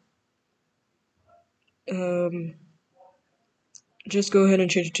problem. Um, just go ahead and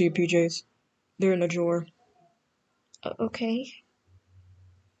change it to your PJs. They're in a drawer. Okay.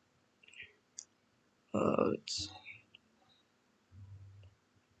 Let's.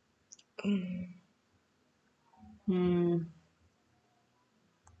 Um, hmm.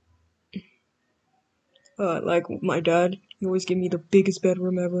 Like my dad, he always gave me the biggest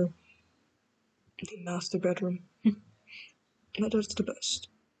bedroom ever. The master bedroom. That's the best.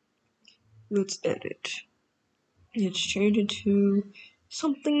 Let's edit. Let's change it to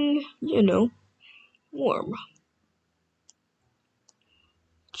something, warm.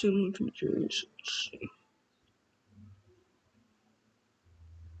 Two PJs. Let's see.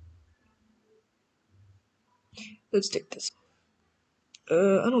 Let's take this. I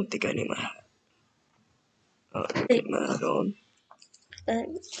don't think I need my hat. Get my hat on. Uh,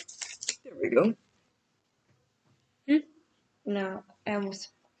 There we go. no, I almost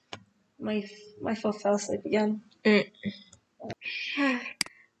my phone fell asleep again.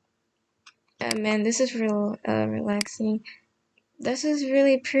 Man, this is real relaxing. This is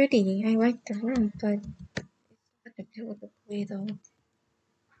really pretty. I like the room, but what to do with the play though?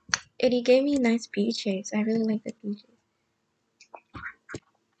 And he gave me nice PJs. I really like the PJs.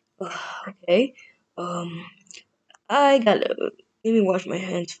 Okay. Um, I gotta let me wash my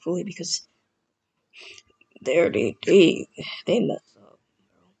hands fully because they mess up.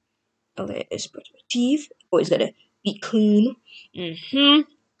 Okay, let's brush my teeth. Always gotta be clean. I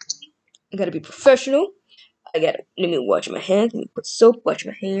gotta be professional. Let me wash my hands. Let me put soap, wash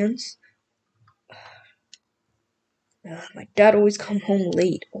my hands. My dad always come home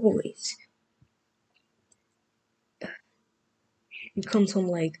late, always. He comes home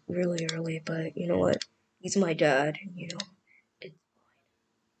like really early, but you know what? He's my dad, you know.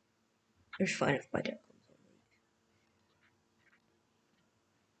 It's fine if my dad comes home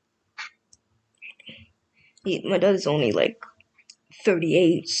late. My dad is only like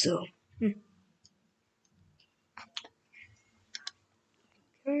 38, so.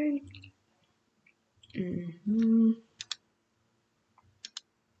 Okay. Mm-hmm.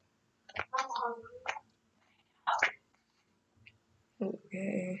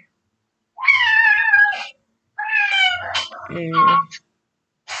 Okay. Mm.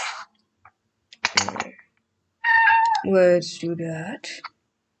 Let's do that.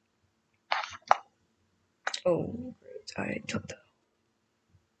 Oh, great. I took that.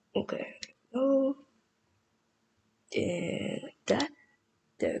 Okay. Oh, and like that.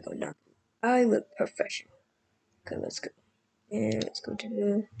 There we go. Now I look professional. Okay, let's go. And let's go to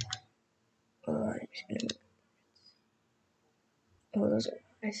the. Oh, those are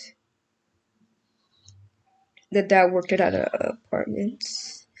nice. The dad worked it at an apartment.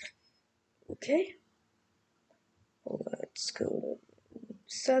 Okay. Let's go to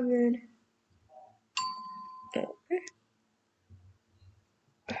 7. Okay.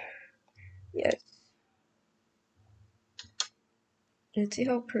 Yes. Let's see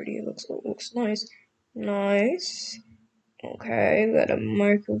how pretty it looks. Oh, it looks nice. Nice. Okay, got a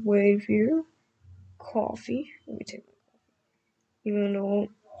microwave here. Coffee. Let me take my coffee. Even though,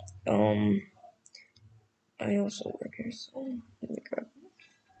 I also work here, so let me grab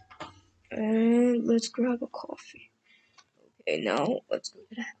it. And let's grab a coffee. Okay, now let's go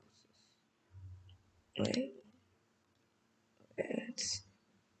to the house. Wait. Okay,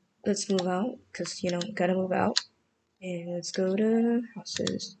 let's move out, because, you know, gotta move out. And let's go to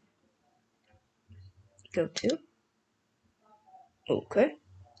houses. Go to. Okay.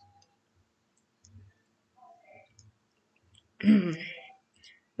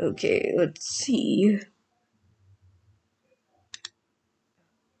 Okay, let's see.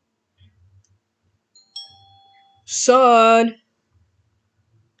 Son!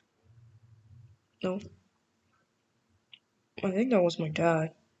 No. I think that was my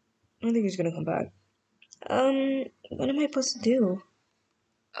dad. I don't think he's gonna come back. What am I supposed to do?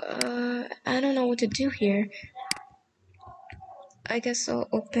 I don't know what to do here. I guess I'll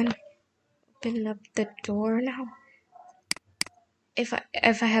open up the door now. If I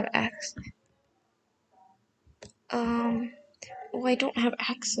have access. Oh, I don't have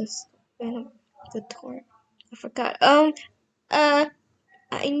access to open up the door. I forgot. I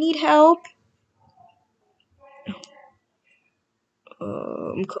need help.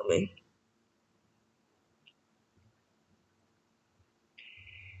 I'm coming.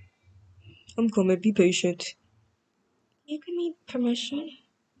 I'm coming. Be patient. You give me permission?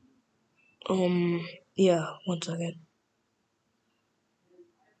 Yeah, 1 second.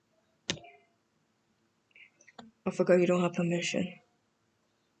 I forgot you don't have permission.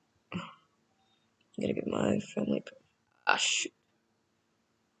 I gotta get my family. Ah, shoot.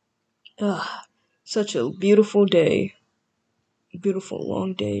 Ah, such a beautiful day. Beautiful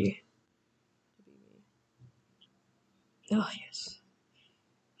long day. Oh, yes.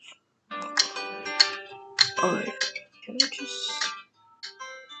 Alright. Can I just.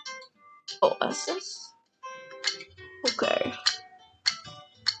 Oh, SS? Okay.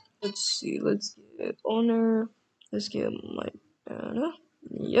 Let's see. Let's give owner. Let's give my Anna.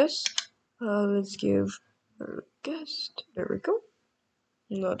 Yes. Let's give her guest. There we go.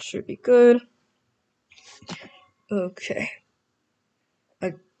 That should be good. Okay.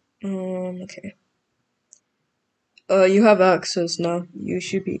 Okay. You have access now. You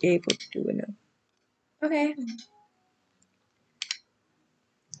should be able to do it now. Okay.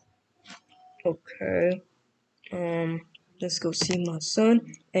 Okay. Let's go see my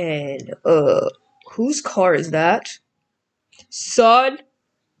son. And, whose car is that? Son?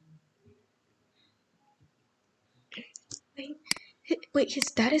 Wait, his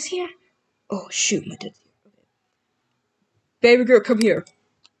dad is here? Oh, shoot, my dad's here. Okay. Baby girl, come here.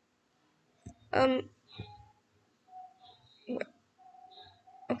 Um,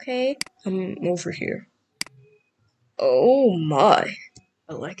 okay. I'm over here. Oh my.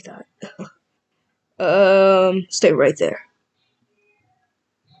 I like that. Stay right there.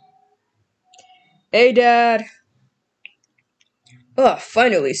 Hey, Dad. Oh,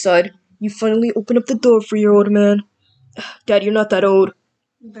 finally, son. You finally opened up the door for your old man. Dad, you're not that old.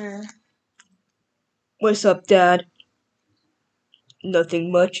 Brr. What's up, Dad?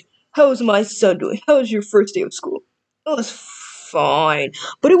 Nothing much. How's my son doing? How was your first day of school? It was fine,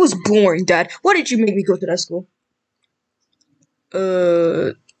 but it was boring, Dad. Why did you make me go to that school?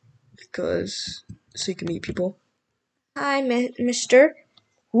 Because so you can meet people. Hi, Mister.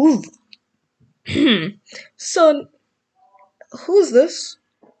 Ooh. Son, who's this?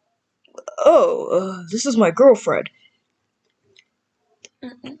 Oh, this is my girlfriend.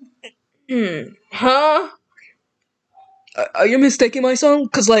 Huh? Are you mistaking my son?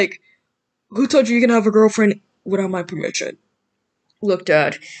 Cause like, who told you you can have a girlfriend without my permission? Look,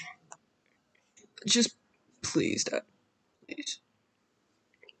 Dad, just please, Dad, please,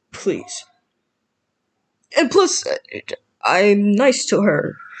 please. And plus, I'm nice to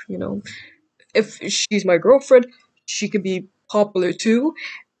her. You know, if she's my girlfriend, she could be popular too,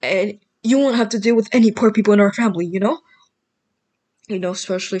 and you won't have to deal with any poor people in our family. You know. You know,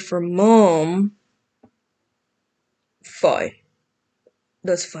 especially for Mom. Fine,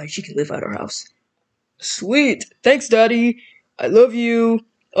 that's fine. She can live at our house. Sweet. Thanks, Daddy. I love you.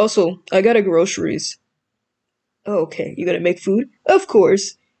 Also, I got groceries. Oh, okay, you gonna make food? Of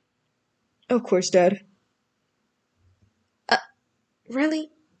course. Of course, Dad. Uh, really?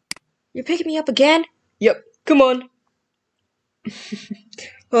 You're picking me up again? Yep, come on.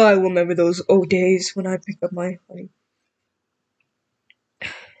 Oh, I remember those old days when I picked up my honey.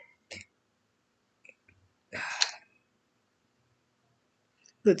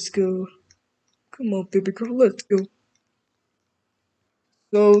 Let's go. Come on, baby girl, let's go.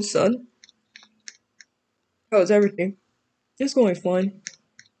 So, son, how's everything? It's going fine.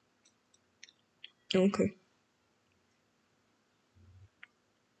 Okay.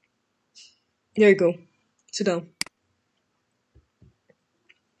 There you go. Sit down.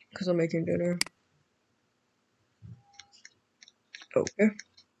 Because I'm making dinner. Okay.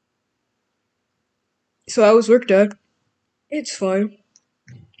 So, how was work, Dad? It's fine.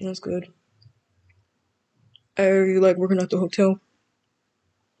 That's good. I really like working at the hotel.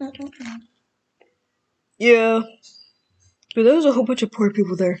 Yeah, but there was a whole bunch of poor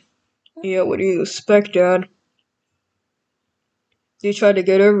people there. Yeah, what do you expect, Dad? They try to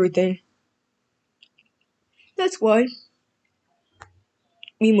get everything. That's why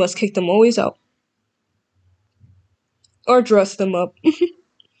we must kick them always out. Or dress them up.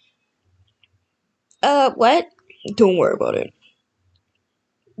 What? Don't worry about it.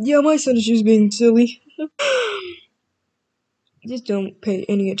 Yeah, my son is just being silly. Just don't pay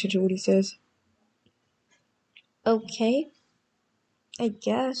any attention to what he says. Okay, I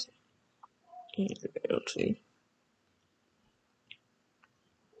guess. Let's see.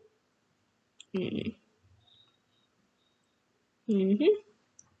 Mm. Mm-hmm.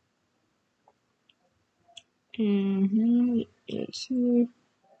 Mm-hmm. Let's see.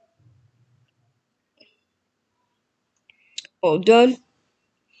 All done.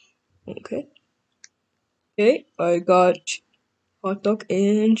 Okay. Okay, I got hot dog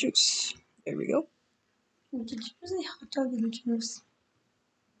and juice. There we go. Did you say hot dog and juice?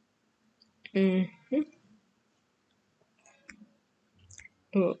 Mm-hmm.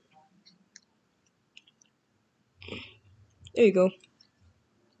 Oh, there you go.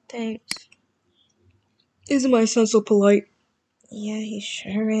 Thanks. Isn't my son so polite? Yeah, he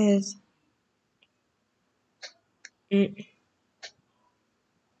sure is. Mm.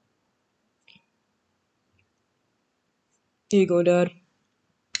 Here you go, Dad.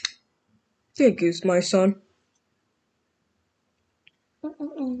 Thank you, my son.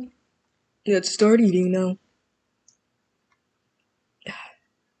 Let's start eating now.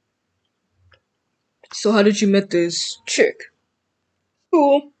 So how did you meet this chick?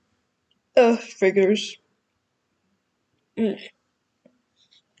 Cool. Figures. Mm.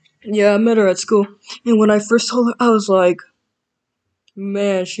 Yeah, I met her at school. And when I first saw her, I was like,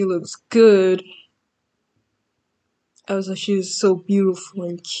 man, she looks good. I was like, she is so beautiful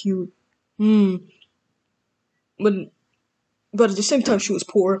and cute. Hmm. But at the same time, she was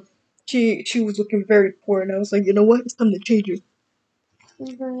poor. She was looking very poor, and I was like, you know what? It's time to change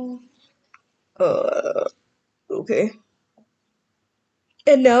her. Uh, okay.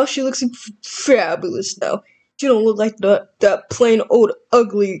 And now she looks fabulous now. She don't look like that plain old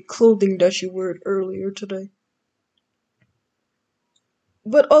ugly clothing that she wore earlier today.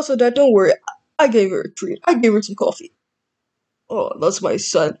 But also, Dad, don't worry. I gave her a treat. I gave her some coffee. Oh, that's my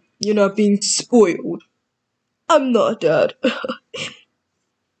son. You're not being spoiled. I'm not, Dad.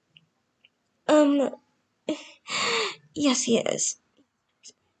 Um, yes, he is.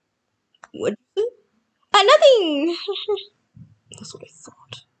 What? Nothing. That's what I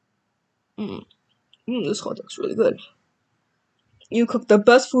thought. Mm. This hot dog's really good. You cook the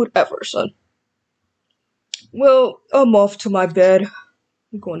best food ever, son. Well, I'm off to my bed.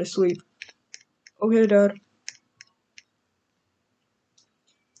 I'm going to sleep. Okay, Dad.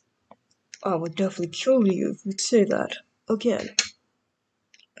 I would definitely kill you if you say that. again.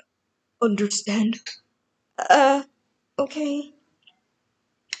 Understand? Okay.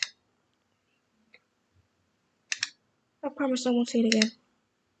 I promise I won't say it again.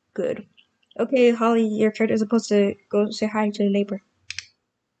 Good. Okay, Holly, your character is supposed to go say hi to the neighbor.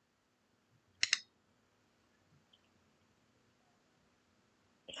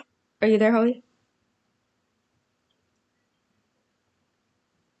 Are you there, Holly?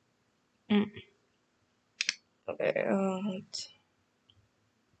 Okay,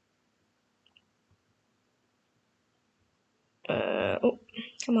 oh,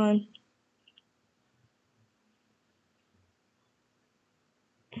 come on.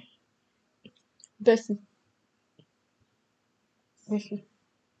 Bessie, Bessie.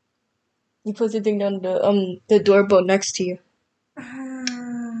 You put the thing on the doorbell next to you.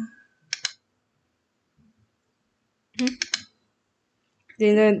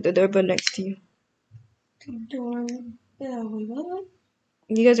 The doorbell next to you. Doorbell.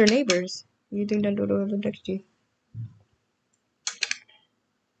 You guys are neighbors. You ding dong doorbell next to you.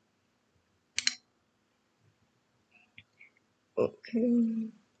 Okay.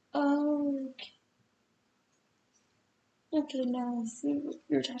 Oh, okay, now I see what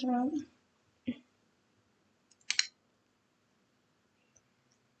you're talking about.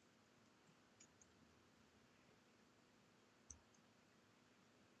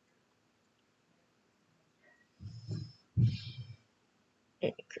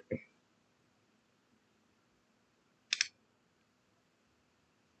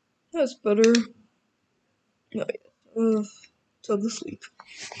 That's better. No, tell to sleep.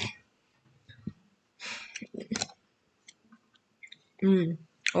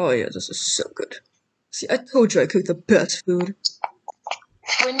 Oh yeah, this is so good. See, I told you I cooked the best food.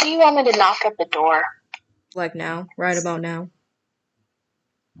 When do you want me to knock at the door? Like now, right about now.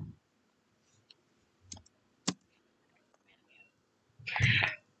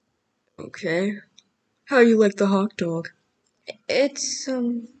 Okay. How you like the hot dog? It's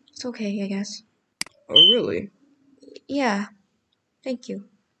okay, I guess. Oh really? Yeah, thank you.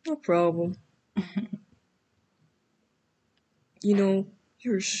 No problem. You know,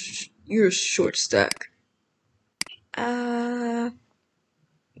 you're a short stack. Uh,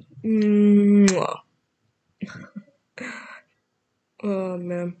 Mwah. Oh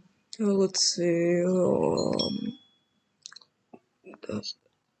man. Let's see.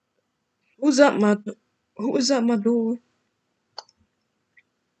 Who's at my who is at my door?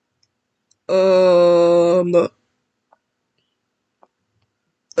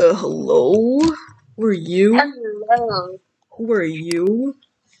 Hello? Who are you? Hello. Who are you?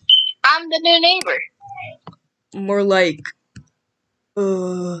 I'm the new neighbor. More like,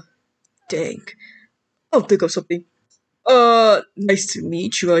 dang. I'll think of something. Nice to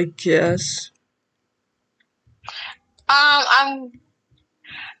meet you, I guess. I'm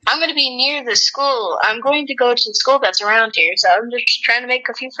gonna be near the school. I'm going to go to the school that's around here, so I'm just trying to make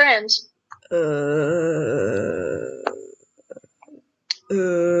a few friends.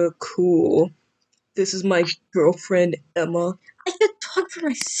 Cool. This is my girlfriend, Emma. I could talk for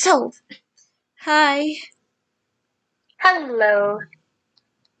myself. Hi. Hello.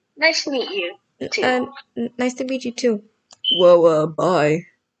 Nice to meet you, too. Nice to meet you too. Well, bye.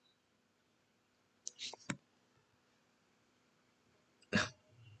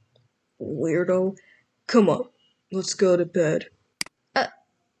 Weirdo. Come on, let's go to bed. Uh,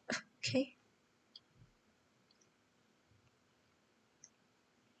 okay.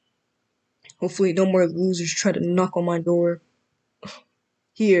 Hopefully no more losers try to knock on my door.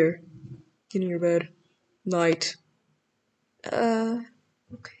 Here, get in your bed. Night.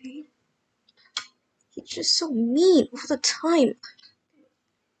 Okay. He's just so mean all the time.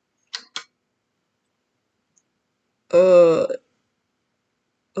 Uh,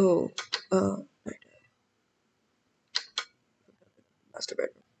 oh, right, master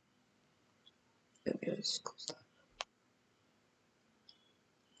bedroom. Maybe let's close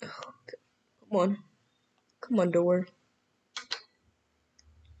that. Okay. Come on. Come on, door.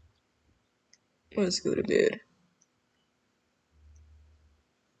 Let's go to bed.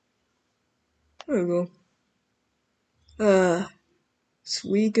 There we go.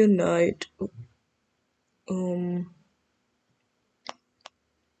 Sweet good night. Um,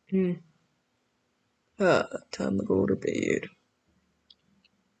 hmm. Time to go to bed.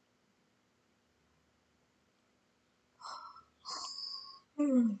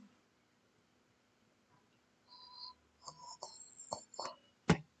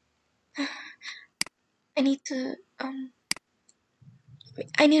 I need to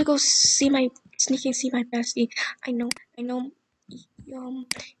I need to go sneak and see my bestie. I know,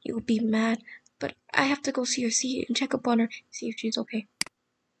 you'll be mad, But I have to go see her, and check up on her, see if she's okay.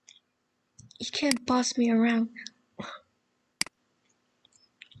 You can't boss me around.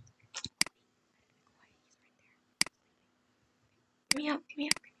 Give me out.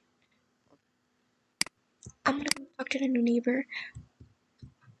 I'm gonna go talk to the new neighbor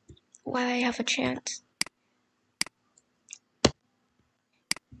while I have a chance.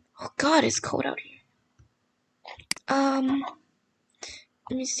 Oh God, it's cold out here.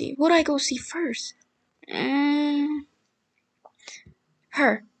 Let me see. What do I go see first?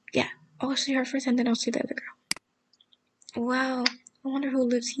 Her. Yeah, I'll see her first, and then I'll see the other girl. Wow, I wonder who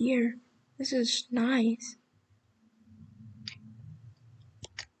lives here. This is nice.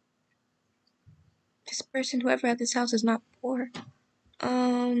 This person, whoever at this house, is not poor.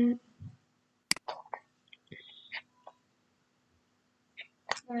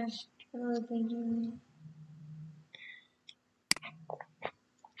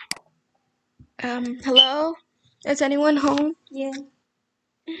 Hello? Is anyone home? Yeah.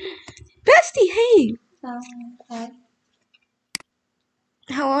 Bestie, hey! Hi.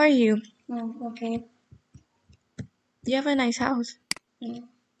 How are you? Oh, okay. You have a nice house. Yeah.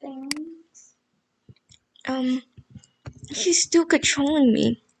 Thanks. He's still controlling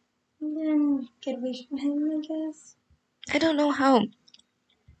me. Then get away from him, I guess. I don't know how.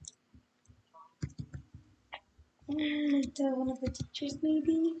 Like one of the teachers,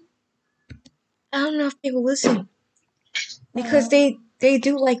 maybe. I don't know if they will listen. Because they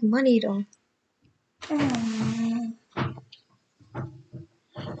do like money, though.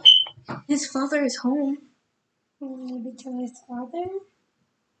 His father is home. Maybe tell his father?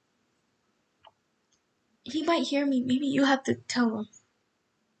 He might hear me. Maybe you have to tell him.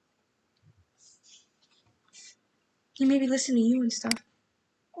 He maybe listen to you and stuff.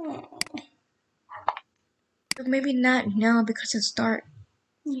 But maybe not now because it's dark.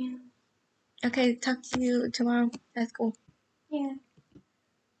 Yeah. Okay, talk to you tomorrow. That's cool. Yeah.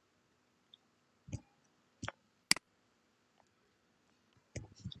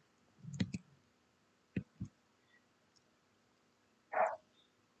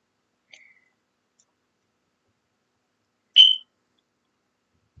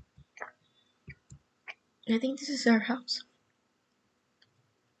 I think this is our house.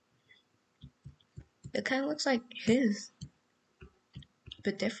 It kind of looks like his,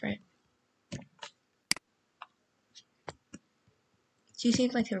 but different. She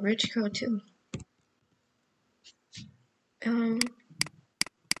seems like a rich girl too.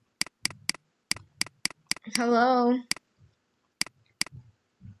 Hello.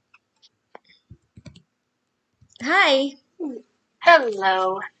 Hi.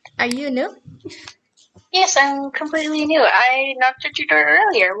 Hello. Are you new? Yes, I'm completely new. I knocked at your door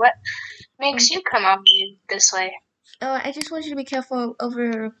earlier. What makes you come on me this way? I just want you to be careful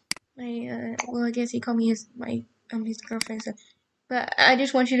over my. Well, I guess he called me his girlfriend. So. But I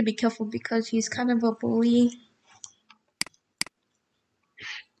just want you to be careful because he's kind of a bully.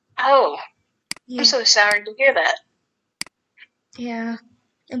 Oh, Yeah. I'm so sorry to hear that. Yeah.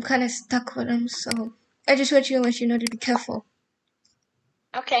 I'm kind of stuck with him, so I just want you to let you know to be careful.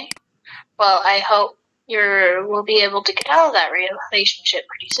 Okay. Well, I hope we'll be able to get out of that relationship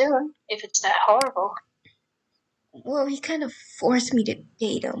pretty soon, if it's that horrible. Well, he kind of forced me to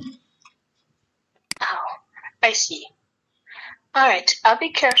date him. Oh, I see. Alright, I'll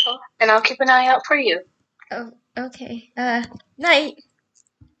be careful, and I'll keep an eye out for you. Oh, okay. Night.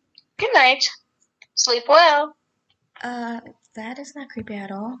 Good night. Sleep well. That is not creepy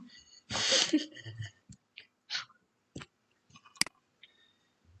at all.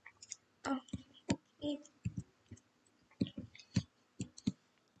 Oh,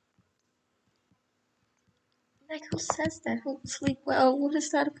 like who says that? Who sleep well? What is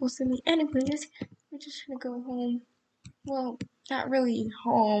that supposed to mean? Anyways, we're just gonna go home. Well, not really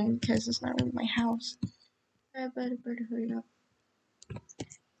home because it's not really my house. I better hurry up.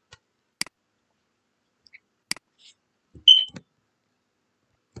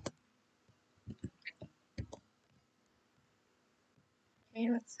 Okay,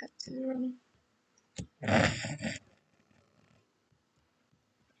 let's get to the room.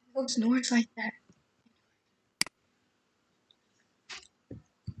 Who snores like that?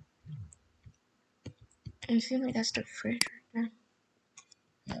 I feel like that's the fridge right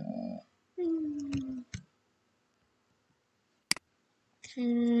there.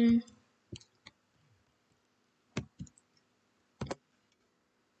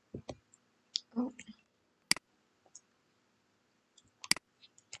 Oh.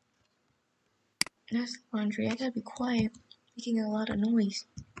 That's laundry. I gotta be quiet. Making a lot of noise.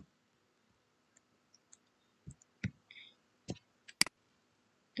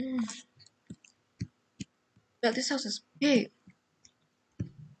 But this house is big.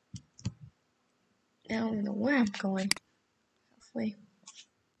 I don't even know where I'm going. Halfway.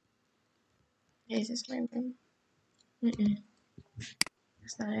 Is this my room?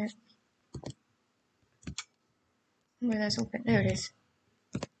 That's not it. Where that's open. There it is.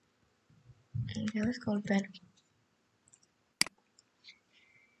 Okay, let's go to bed.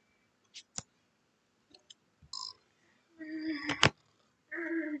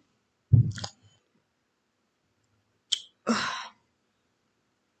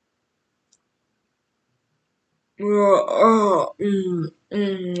 Oh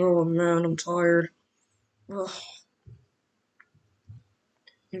man, I'm tired. Ugh,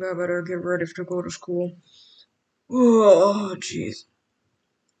 I better get ready to go to school. Oh, jeez.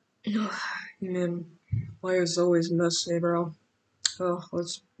 Man, why is always messy, bro? Oh,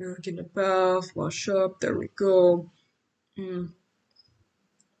 let's get in the bath, wash up. There we go. Mm,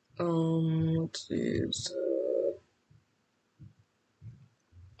 let's see.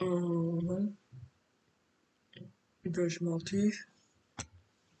 Um, brush my teeth.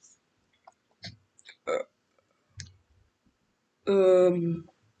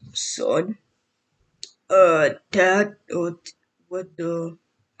 Son. Dad. What the?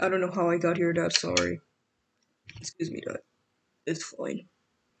 I don't know how I got here, Dad. Sorry. Excuse me, Dad. It's fine.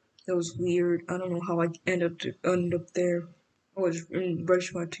 That was weird. I don't know how I end up there. I was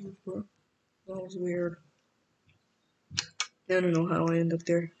brushing my teeth, bro. That was weird. I don't know how I end up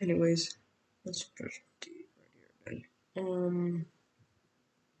there. Anyways, let's brush my teeth right here then.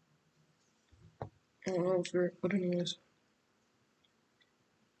 Oh, weird. But anyways,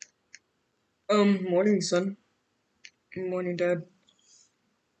 morning, son. Morning, Dad.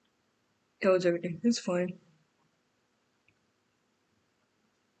 How was everything? It's fine.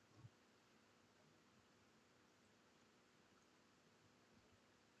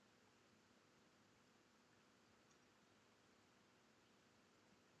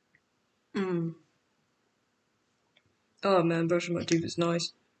 Mm. Oh man, brushing my teeth is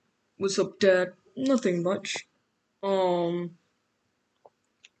nice. What's up, Dad? Nothing much. Um,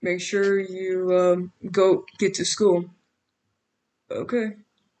 make sure you go get to school. Okay.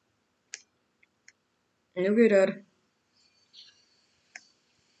 Okay, Dad.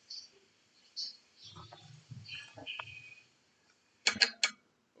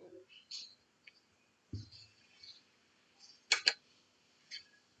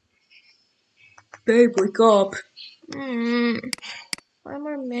 Babe, wake up. 5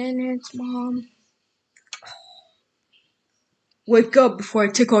 more minutes, Mom. Wake up before I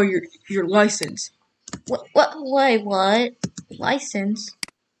take all your license. What? License?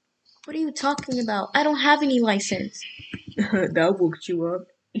 What are you talking about? I don't have any license. That woke you up.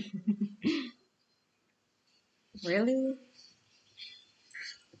 Really?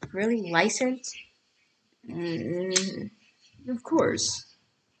 Really license? Mm, of course.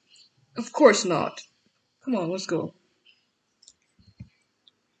 Of course not. Come on, let's go.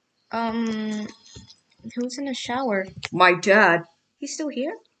 Um, who's in the shower? My dad. He's still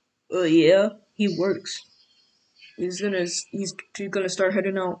here? Yeah, he works. He's gonna start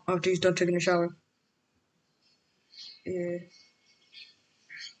heading out after he's done taking a shower. Yeah.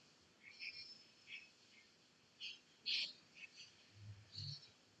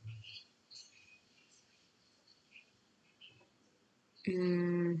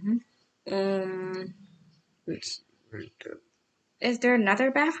 Mm-hmm. Um, let's see. Is there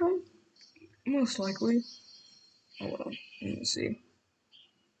another bathroom? Most likely. Hold on. Let me see.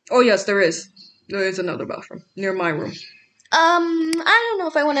 Oh yes, there is. There is another bathroom near my room. I don't know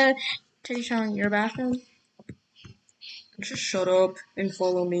if I want to take a shower in your bathroom. Just shut up and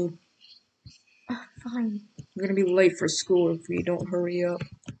follow me. Fine. I'm gonna be late for school if we don't hurry up.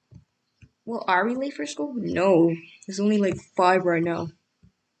 Well, are we late for school? No, it's only like 5 right now.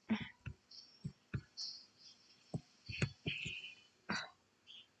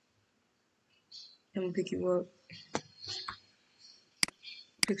 I'm gonna pick you up.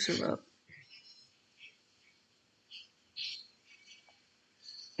 Picks her up.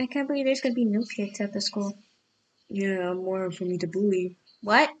 I can't believe there's gonna be new kids at the school. Yeah, more for me to bully.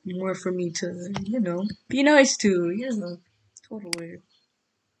 What? More for me to, be nice to, Totally.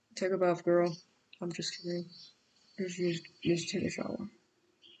 Take a bath, girl. I'm just kidding. Just take a shower.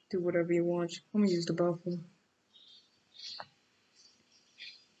 Do whatever you want. I'm gonna use the bathroom.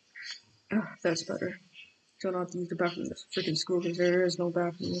 Ah, that's better. Don't have to use the bathroom in this freaking school because there is no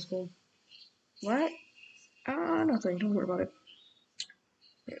bathroom in the school. What? Nothing. Don't worry about it.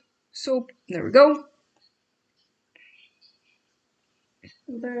 Yeah. Soap. There we go.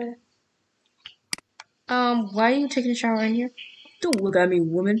 Why are you taking a shower in here? Don't look at me,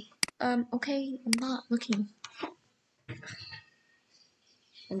 woman. Okay, I'm not looking.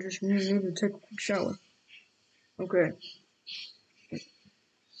 I'm just need to take a quick shower. Okay.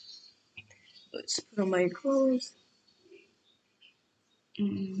 Let's put on my clothes.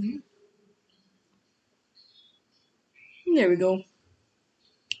 There we go.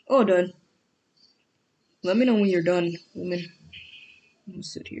 All done. Let me know when you're done, woman. I'm gonna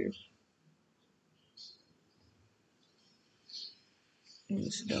sit here. I'm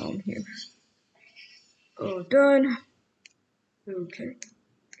gonna sit down here. All done. Okay.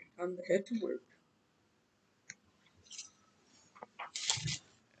 I'm gonna head to work.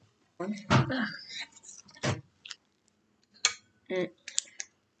 Mm,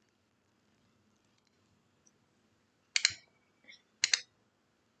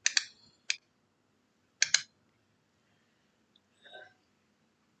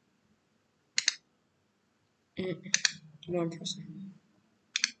 mm. 1%.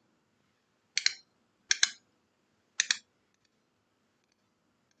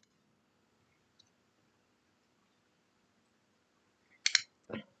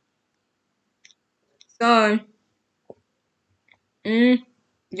 Son.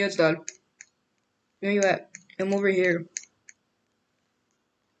 Yes, Dad. Where you at? I'm over here.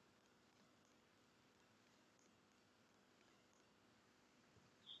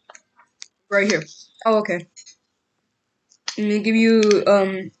 Right here. Oh, okay. Let me give you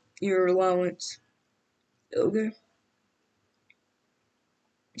your allowance. Okay.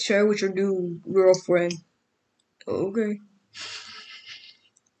 Share with your new girlfriend. Okay.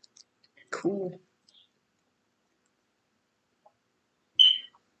 Cool.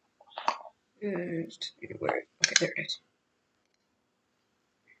 Where? Okay, there it is.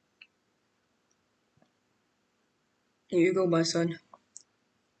 Here you go, my son.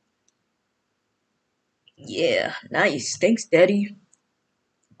 Yeah, nice. Thanks, Daddy.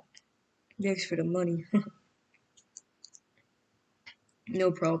 Thanks for the money.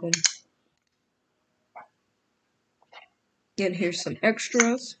 No problem. And here's some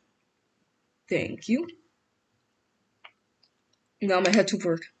extras. Thank you. Now I'm gonna head to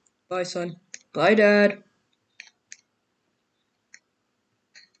work. Bye, son. Bye, Dad.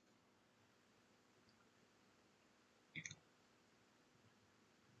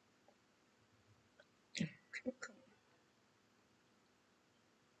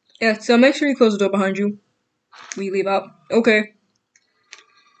 Yeah, so make sure you close the door behind you. We leave out. Okay.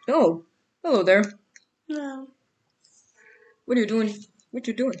 Oh, hello there. No, What are you doing? What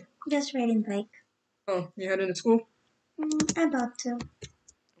you doing? just riding bike. Oh, you heading to school? About to.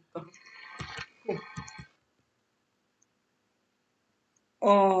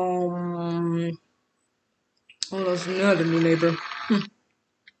 Um, oh, that's another new neighbor.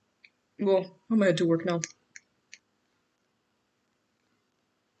 Well, I'm gonna head to work now.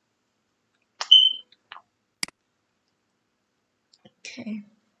 Okay.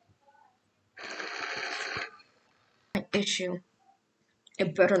 Issue.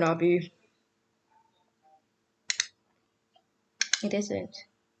 It better not be. It isn't.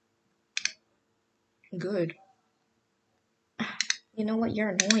 Good. You know what? You're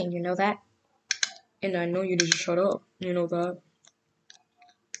annoying. You know that? And I know you need to shut up. You know that?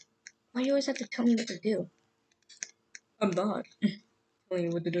 Why do you always have to tell me what to do? I'm not telling you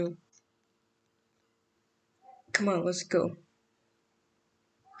what to do. Come on, let's go.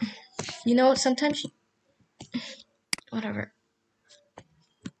 You know, sometimes whatever.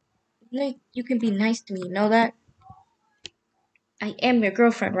 You know, you can be nice to me. You know that? I am your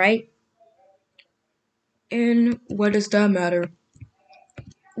girlfriend, right? And what does that matter?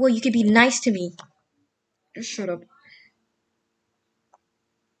 Well, you can be nice to me. Just shut up.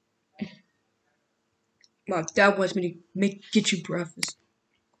 My dad wants me to get you breakfast.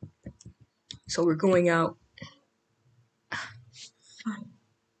 So we're going out. Fine.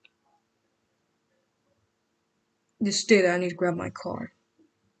 Just stay there. I need to grab my car.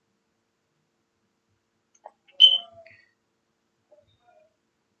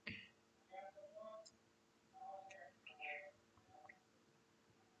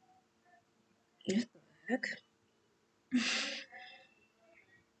 What the heck?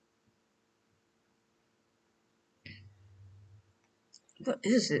 What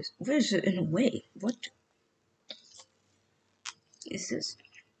is this? What is it in a way? What is this?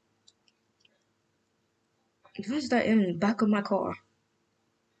 What is that in the back of my car?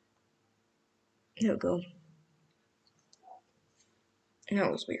 Here we go.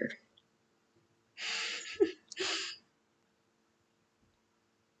 That was weird.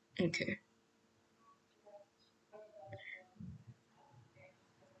 Okay.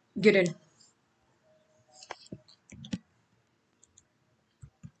 Get in.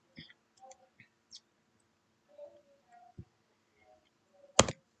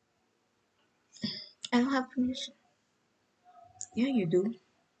 I don't have permission. Yeah, you do.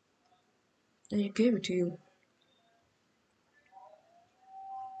 And you gave it to you.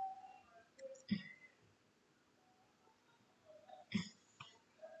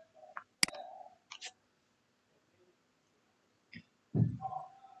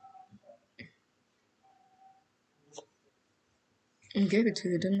 I gave it to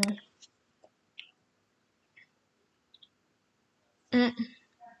you, didn't I? Mm.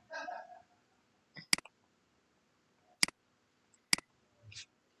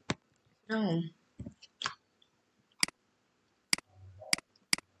 No.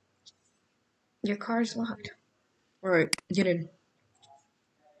 Your car's locked. Alright, get in.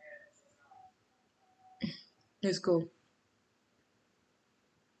 Let's go.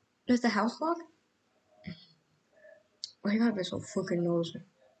 Is the house locked? Why you gotta be so fucking nosy?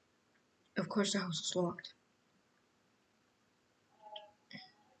 Of course the house is locked.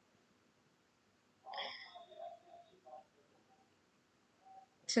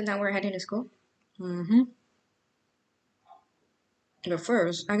 So now we're heading to school? Mm-hmm. But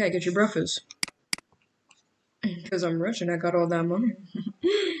first, I gotta get you breakfast. Because I'm rich and I got all that money.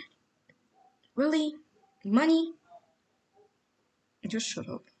 Really? Money? Just shut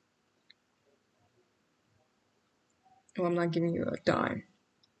up. Well, I'm not giving you a dime.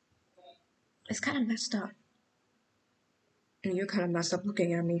 It's kind of messed up. And you're kind of messed up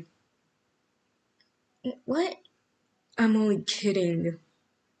looking at me. What? I'm only kidding.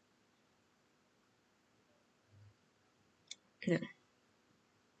 No.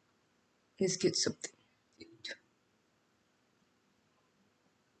 Let's get something.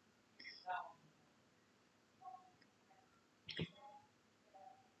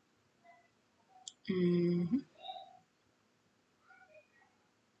 Mm-hmm.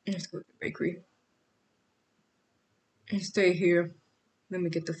 Let's go to the bakery. And stay here. Let me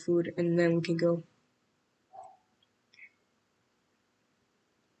get the food and then we can go.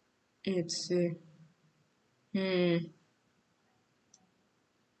 Let's see. Mm-hmm.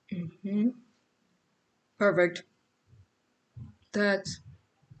 Perfect. That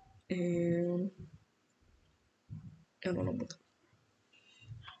and I don't know what.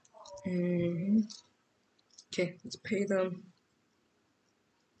 Okay, let's pay them.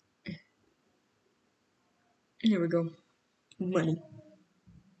 Here we go. Money.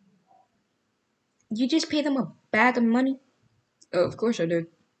 You just paid them a bag of money? Oh, of course I did.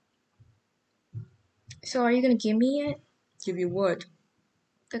 So are you gonna give me it? Give you what?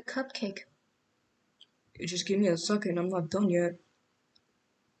 The cupcake. You just give me a second. I'm not done yet.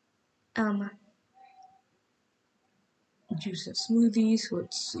 Um, Juice and smoothies.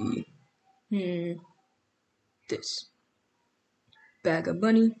 Let's see. This bag of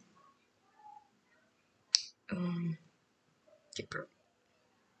money. Okay, bro.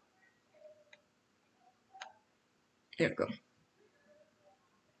 There we go.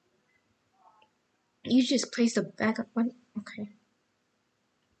 you just placed a bag of money? Okay.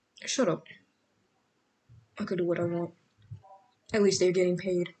 Shut up. I could do what I want. At least they're getting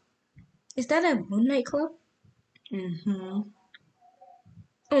paid. Is that a Moonlight Club? Mm-hmm.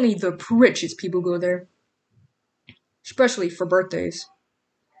 Only the richest people go there. Especially for birthdays.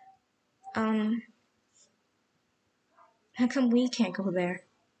 How come we can't go there?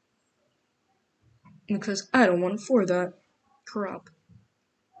 Because I don't want to afford that. Crap.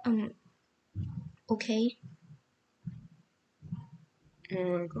 Um, okay.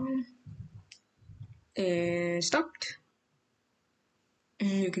 There we go. And stopped.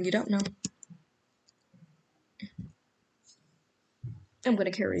 And you can get out now. I'm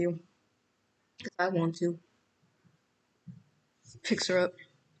gonna carry you. Because I want to. Fix her up.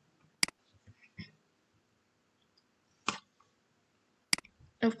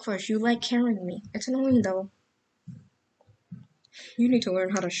 Of course, you like carrying me. It's annoying though. You need to learn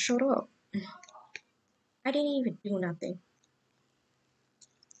how to shut up. I didn't even do nothing.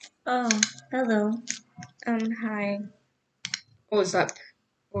 Oh, hello. Hi. Oh, is that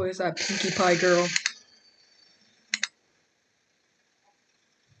Pinkie Pie girl?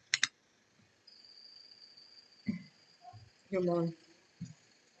 Come on.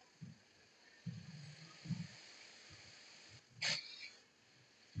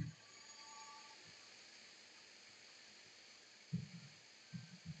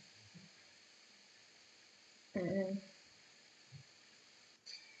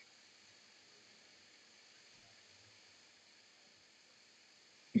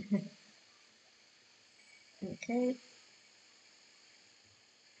 Okay.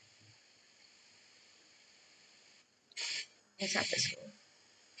 Let's have this go.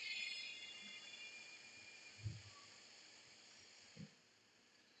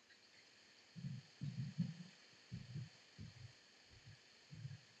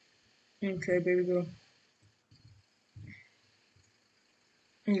 Okay, baby girl.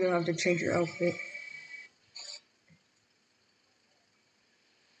 You're gonna have to change your outfit.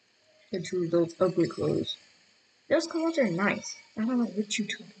 And choose those ugly clothes. Those clothes are nice. I don't know what you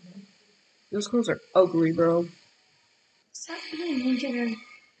talking about. Those clothes are ugly, bro. Stop being mean to her.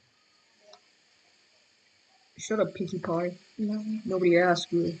 Shut up, Pinkie Pie. No, Nobody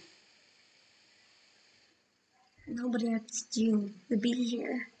asked you. nobody asked you to be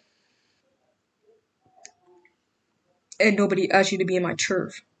here. And nobody asked you to be in my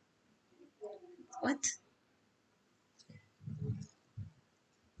turf. What?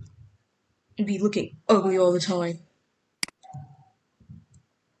 And be looking ugly all the time.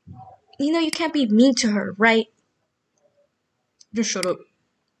 You know you can't be mean to her, right? Just shut up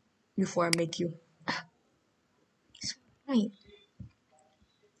before I make you. Right.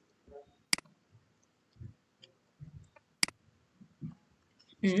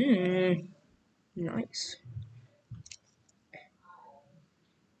 Nice.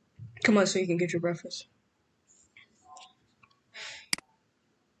 Come on so you can get your breakfast.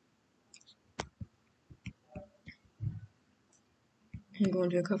 I'm going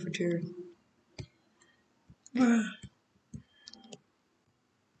to the cafeteria.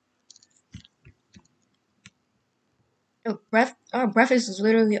 Our breakfast is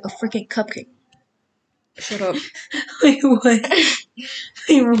literally a freaking cupcake. Shut up. Wait, what?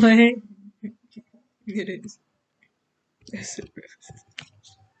 Wait, what? It is. That's the breakfast.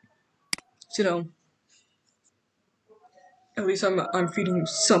 Sit down. At least I'm feeding you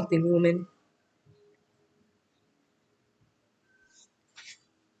something, woman.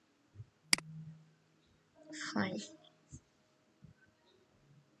 Fine.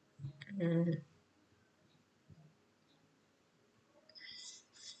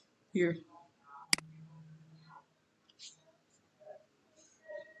 Here.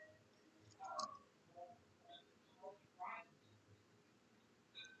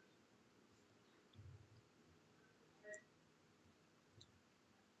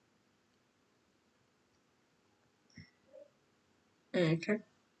 Okay.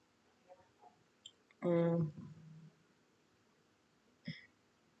 Um.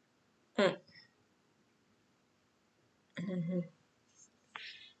 mm,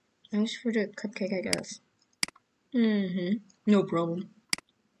 Thanks for the cupcake, I guess. No problem.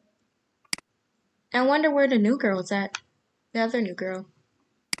 I wonder where the new girl's at. The other new girl.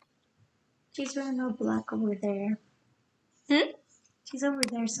 She's wearing all black over there. Hmm? She's over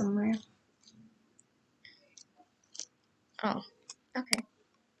there somewhere. Oh. Okay.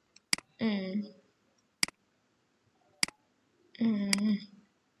 Mm. Mm.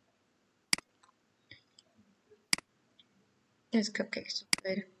 This cupcake's so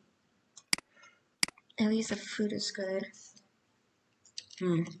good. At least the food is good.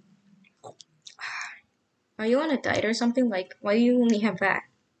 Hmm. Are you on a diet or something? Like, why do you only have that?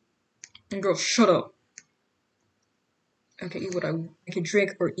 And girl, shut up. I can eat what I can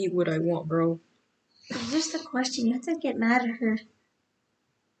drink or eat what I want, bro. It's just a question. You have to get mad at her.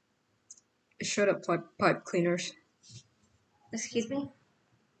 Shut up, pipe cleaners. Excuse me?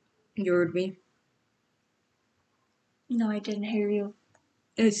 You heard me. No, I didn't hear you.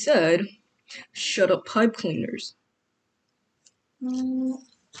 I said, shut up, pipe cleaners.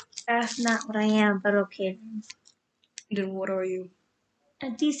 That's not what I am, but okay. Then what are you?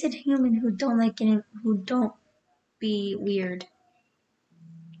 A decent human who don't be weird.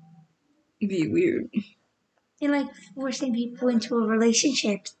 Be weird. They like forcing people into a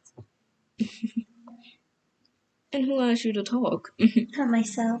relationship. And who asked you to talk? Not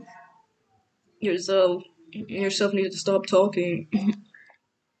myself. Yourself. Yourself needs to stop talking.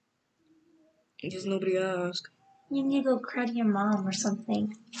 Just nobody asked. You need to go cry to your mom or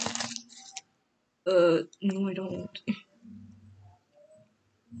something. No, I don't.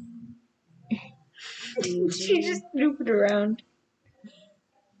 She just threw it around.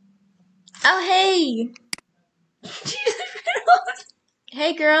 Oh, hey!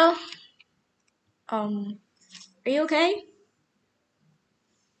 Hey, girl. Are you okay?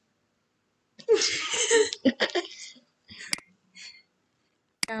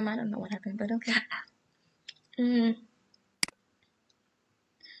 I don't know what happened, but okay.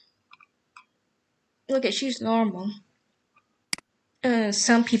 Look at, she's normal.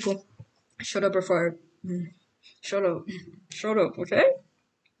 Some people. Shut up before I... Shut up. Shut up, okay?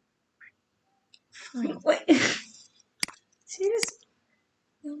 Fine. What? She just.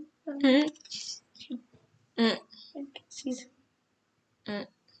 Mm. Mm. She's. Mm.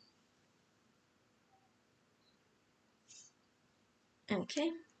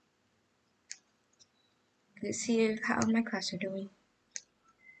 Okay. Let's see how my class are doing.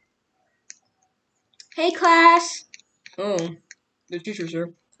 Hey, class. Oh, the teacher's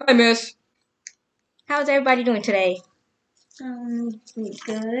here. Hi, miss. How's everybody doing today? Good.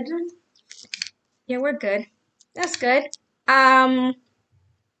 Yeah, we're good. That's good.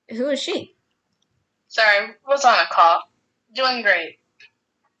 Who is she? Sorry, was on a call. Doing great.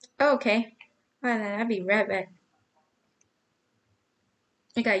 Oh, okay. Well, then I'll be right back.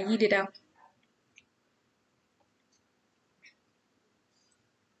 I got yeeted out.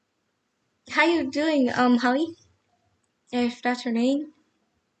 How you doing, Holly? If that's her name.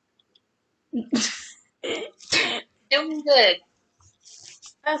 Doing good.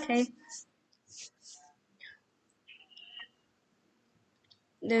 Okay.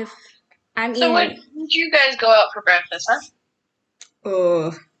 If I'm So what in. did you guys go out for breakfast, huh?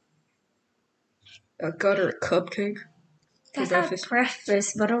 I got her a cupcake for That's not breakfast.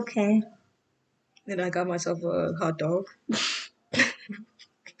 breakfast, but okay. Then I got myself a hot dog.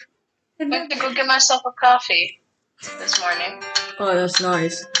 I went to go get myself a coffee this morning. Oh, that's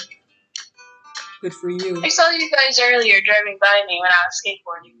nice. Good for you. I saw you guys earlier driving by me when I was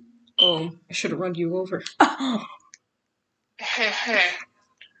skateboarding. Oh, I should have run you over.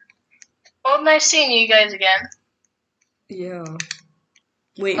 Well, nice seeing you guys again. Yeah.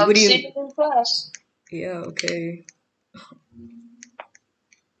 Wait, Hope what to do see you... you in class. Yeah, okay.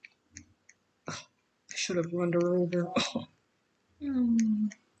 I should have run her over.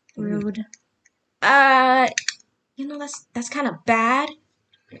 Rude. That's kind of bad.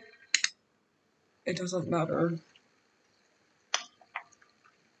 It doesn't matter.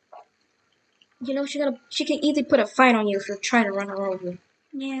 She can easily put a fine on you if you're trying to run her over.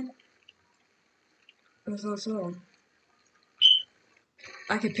 Yeah. That's also...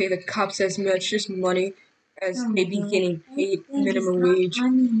 I could pay the cops as much as money as they be getting paid minimum wage.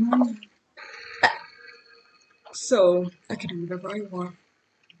 Money. So, I can do whatever I want.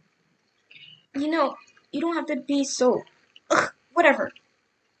 You don't have to be so. Ugh, whatever.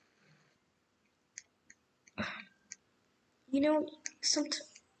 Some.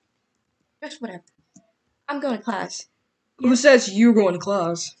 Just whatever. I'm going to class. Who says you're going to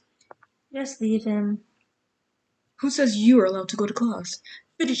class? Just leave him. Who says you are allowed to go to class?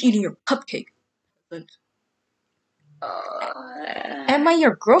 Finish eating your cupcake. Am I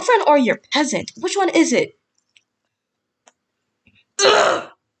your girlfriend or your peasant? Which one is it?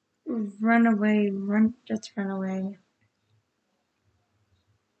 Run away. Just run away.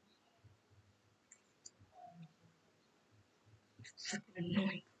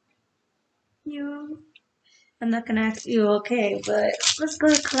 Annoying. I'm not gonna ask you, okay, but let's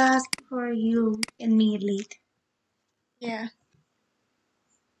go to class before you and me late. Yeah.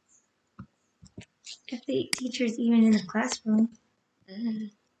 If the teacher's even in the classroom.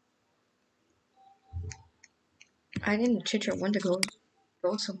 I didn't teacher want to go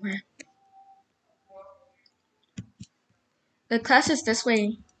somewhere. The class is this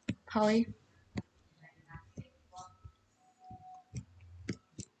way, Holly.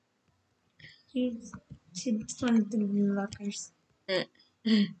 She just wanted the lockers.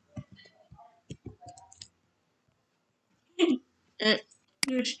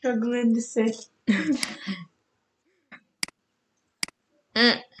 You're struggling to sit.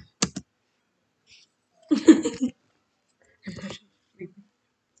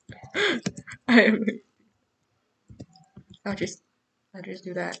 I'll just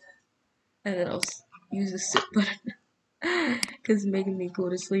do that, and then I'll use the sit button because it's making me go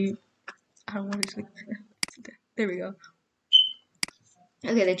to sleep. I don't want to sleep. There we go.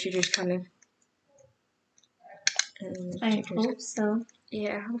 Okay, the teacher's coming. I hope so.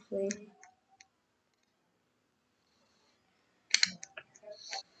 Yeah, hopefully.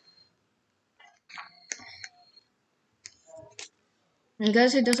 I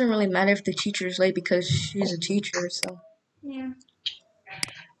guess it doesn't really matter if the teacher's late because she's a teacher, so. Yeah.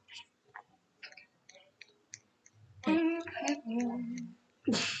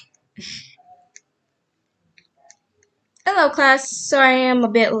 Hello, class. Sorry I'm a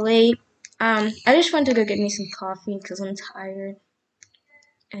bit late. I just went to go get me some coffee because I'm tired.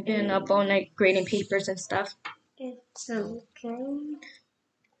 I've been up all night grading papers and stuff. It's okay.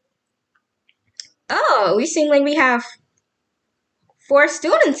 Oh, we seem like we have 4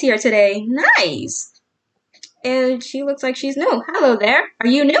 students here today. Nice. And she looks like she's new. Hello there. Are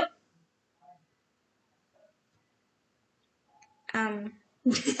you new? Huh?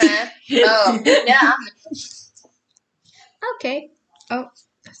 Oh, yeah. Okay. Oh,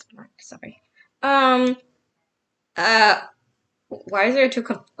 that's not sorry. Why is there two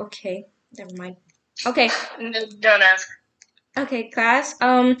okay, never mind. Okay. Don't ask. Okay, class.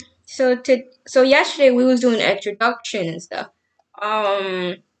 So yesterday we was doing introduction and stuff.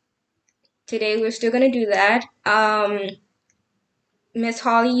 today we're still gonna do that. Miss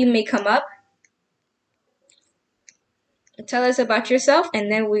Holly, you may come up. Tell us about yourself,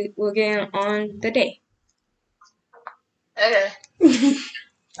 and then we'll get on the day. Okay.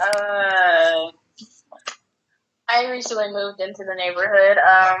 I recently moved into the neighborhood.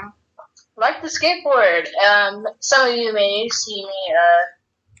 Like the skateboard. Some of you may see me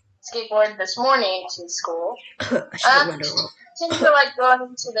skateboard this morning to school. I should have went off. Tend to like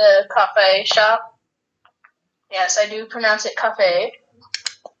going to the cafe shop. Yes, I do pronounce it cafe.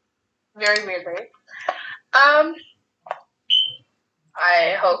 Very weirdly. I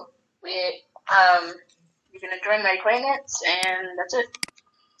hope you're gonna join my acquaintance, and that's it.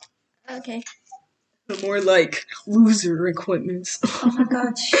 Okay. More like loser equipments. Oh my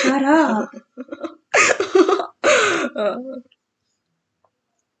god, shut up.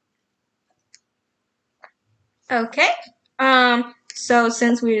 Okay. So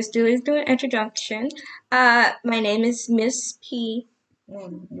since we're still doing introduction, my name is Miss P.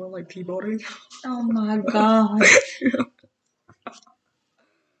 More like Peabody. Oh my god.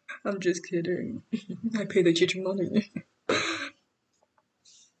 I'm just kidding. I pay the teacher money.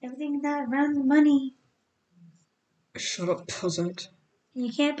 Everything that around the money. Shut up, peasant. And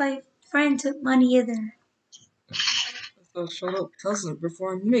you can't buy friends with money either. So shut up, peasant,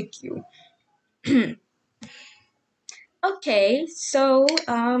 before I make you. Okay, so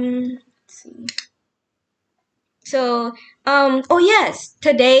let's see. So oh yes,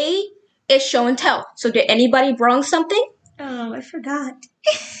 today is show and tell. So did anybody bring something? Oh, I forgot.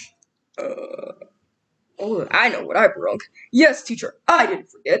 Oh, I know what I brung. Yes, teacher, I didn't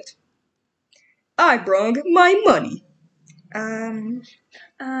forget. I brung my money. And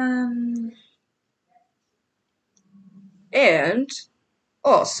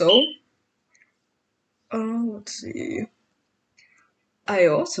also, let's see. I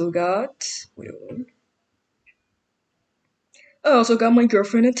also got, wait a minute. I also got my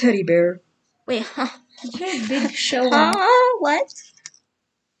girlfriend a teddy bear. Wait, huh? You had a big show on. What?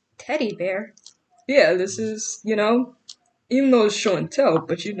 Teddy bear? Yeah, this is, even though it's show and tell,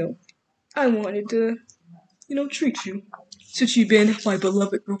 but I wanted to, treat you. Since you've been my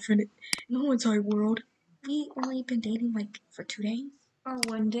beloved girlfriend in the whole entire world. We only been dating like for 2 days. Or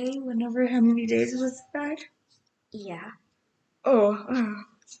one day, whenever, how many days was that? Yeah. Oh,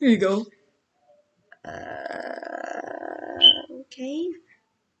 here you go. Okay.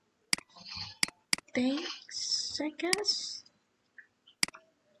 Thanks, I guess.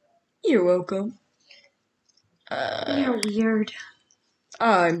 You're welcome. You're weird.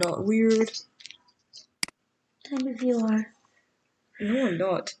 I'm not weird. Kind of you are. No, I'm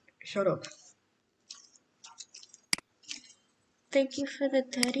not. Shut up. Thank you for the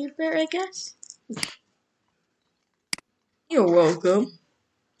teddy bear, I guess. You're welcome.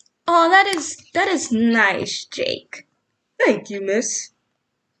 Oh, that is nice, Jake. Thank you, miss.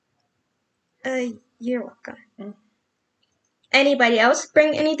 You're welcome. Anybody else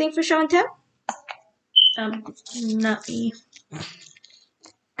bring anything for show and tell? Not me.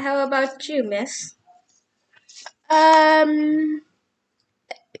 How about you, miss?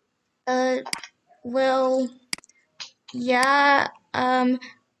 Well, yeah, I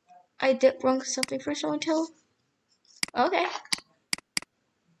did bring something for show and tell. Okay.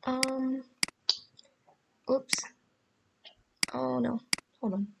 Oops. Oh no.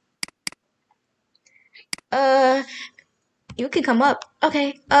 Hold on. You can come up.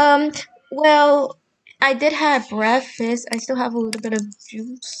 Okay. Well, I did have breakfast. I still have a little bit of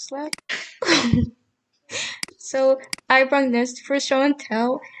juice left. So I brought this for show and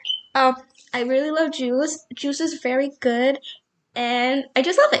tell. I really love juice. Juice is very good, and I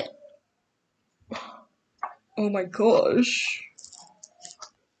just love it. Oh my gosh.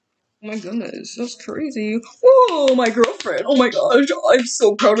 Oh my goodness, that's crazy. Whoa, my girlfriend. Oh my gosh, I'm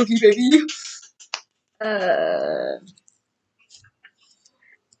so proud of you, baby.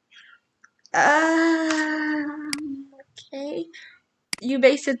 Okay. You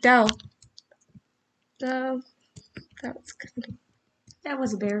may sit down. That was good. That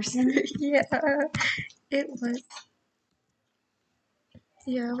was embarrassing. Yeah, it was.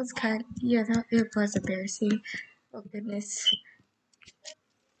 Yeah, it was kind. Yeah, it was embarrassing. Oh goodness.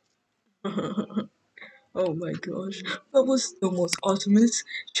 Oh my gosh, that was the most awesomest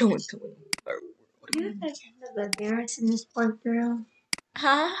show and tell in the entire world. You guys have embarrassing this poor girl.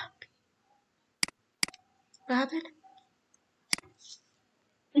 Huh? What happened?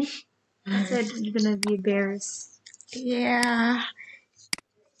 I said you're gonna be embarrassed. Yeah.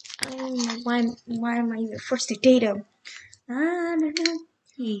 I don't know why am I even forced to date him? I don't know.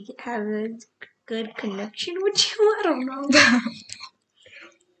 He have a good connection with you. I don't know.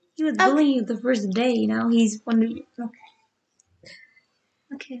 He was bullying you the first day, you know? He's wondering.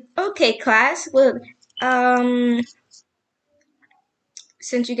 Okay. Okay, class. Well,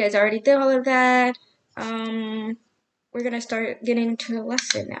 since you guys already did all of that, we're gonna start getting into the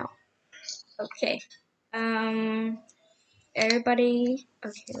lesson now. Okay. Everybody.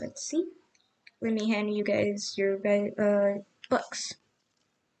 Okay, let's see. Let me hand you guys your books.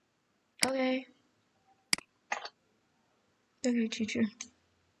 Okay. Okay, teacher.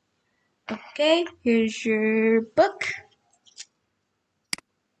 Okay, here's your book.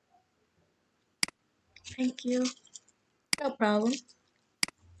 Thank you. No problem.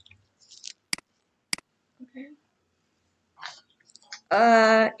 Okay.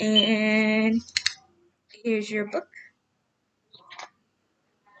 And here's your book.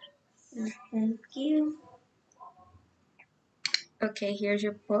 Thank you. Okay, here's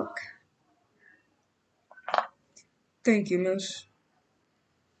your book. Thank you, miss.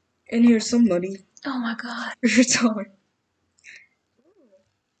 And here's some money Oh my god. for your time.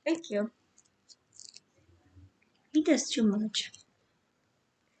 Thank you. He does too much.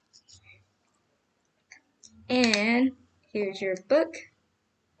 And here's your book.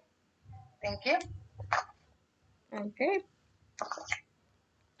 Thank you. Okay.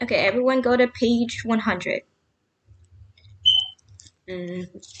 Okay, everyone go to page 100.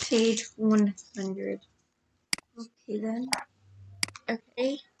 Page 100. Okay then.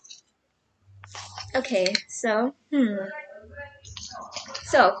 Okay. Okay, so,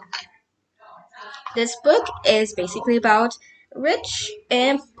 So, this book is basically about rich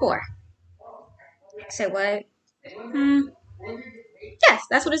and poor. Say what? Yes,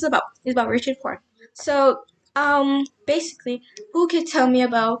 that's what it's about. It's about rich and poor. So, basically, who could tell me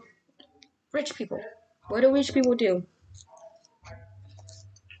about rich people? What do rich people do?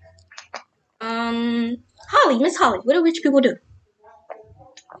 Holly, Miss Holly, what do rich people do?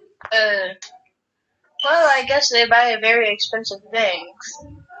 Well, I guess they buy very expensive things.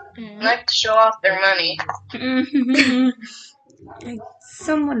 Like to show off their money. Like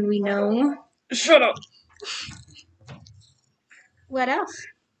someone we know. Shut up. What else?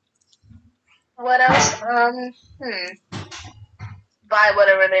 What else? Buy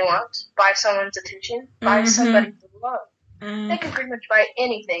whatever they want. Buy someone's attention. Buy somebody's love. They can pretty much buy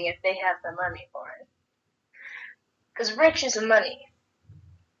anything if they have the money for it. Because rich is money.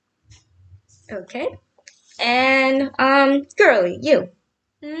 Okay. And girly, you.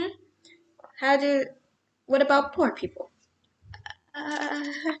 What about poor people?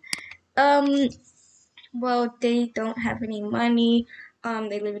 Well, they don't have any money.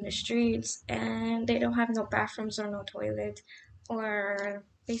 They live in the streets and they don't have no bathrooms or no toilets or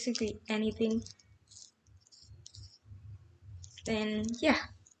basically anything. Then yeah.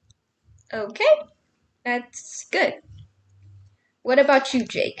 Okay. That's good. What about you,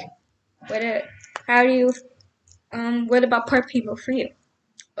 Jake? How do you what about poor people for you?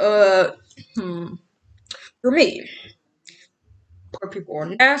 For me, poor people are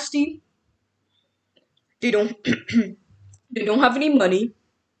nasty. They don't they don't have any money.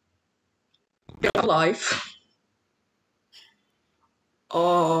 They don't have life.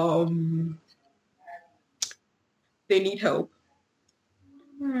 They need help.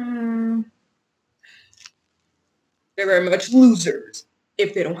 They're very much losers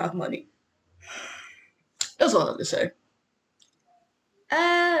if they don't have money. That's all I have to say.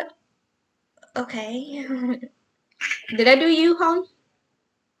 Okay. Did I do you, Holly?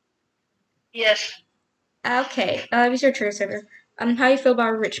 Yes. Okay. It's your turn, Sarah. How you feel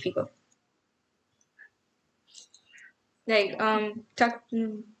about rich people? Like, talk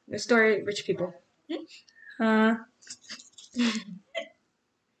the story of rich people.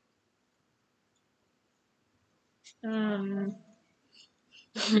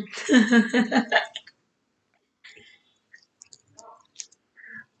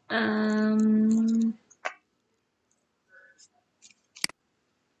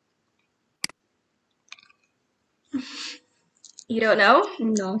 You don't know?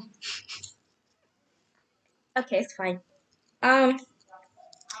 No. Okay, it's fine. Well,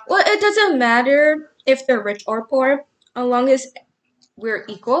 it doesn't matter if they're rich or poor, as long as we're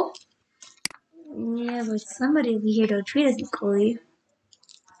equal. Yeah, but somebody will be here to treat us equally.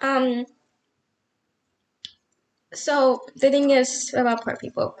 So the thing is about poor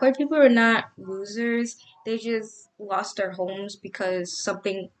people. Poor people are not losers. They just lost their homes because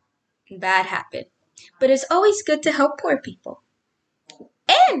something bad happened. But it's always good to help poor people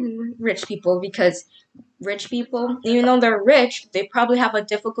and rich people because rich people, even though they're rich, they probably have a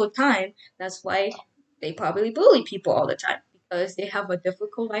difficult time. That's why they probably bully people all the time because they have a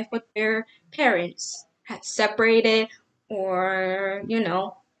difficult life with their parents, separated, or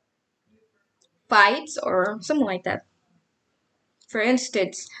fights or something like that. For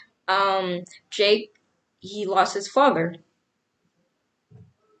instance, Jake, he lost his father.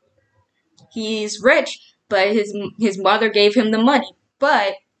 He's rich, but his mother gave him the money,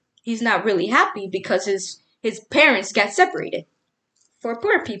 but he's not really happy because his parents got separated. For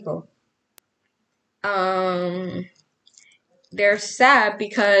poor people, they're sad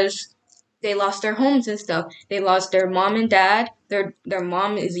because they lost their homes and stuff. They lost their mom and dad. Their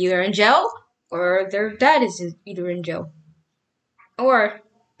mom is either in jail or their dad is either in jail, or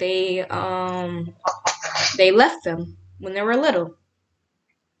they left them when they were little.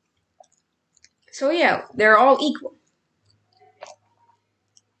 So yeah, they're all equal.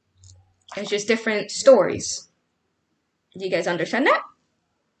 It's just different stories. Do you guys understand that?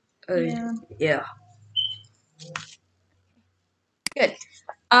 Yeah. Good.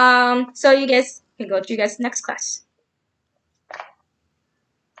 So you guys can go to you guys' next class.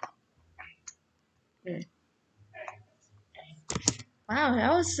 Wow,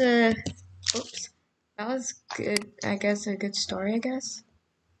 that was that was good. I guess a good story. I guess.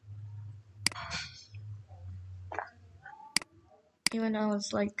 Even though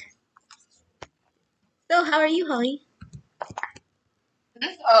it's like. So how are you, Holly?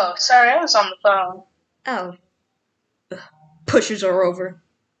 Oh, sorry, I was on the phone. Oh. Pushes are over.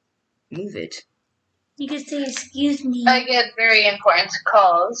 Move it. You could say, excuse me. I get very important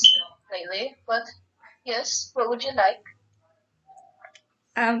calls lately, but yes, what would you like?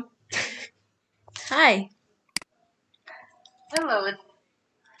 Hi. Hello.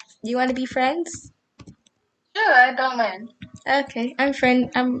 Do you want to be friends? Sure, I don't mind. Okay, I'm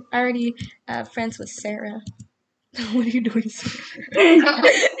already friends with Sarah. What are you doing, Sarah? What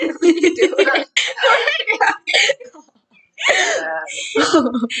are you doing?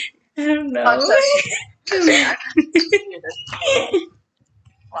 I don't know.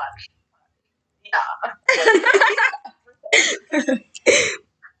 Watch. Yeah.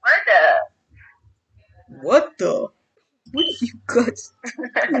 What the? What are you guys?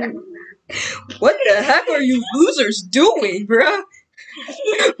 What the heck are you losers doing, bruh?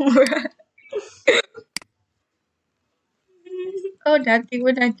 Oh, nothing.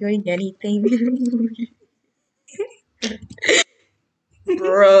 We're not doing anything.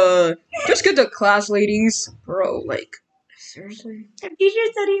 Bruh. Just get to class, ladies. Bro, like, seriously? The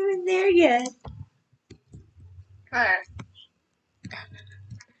teacher's not even there yet. Alright.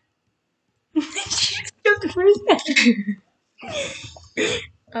 The first time.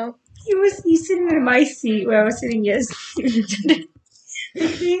 Oh. He's sitting in my seat where I was sitting yesterday. I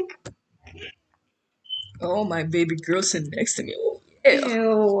think. Oh, my baby girl sitting next to me. Oh, yeah.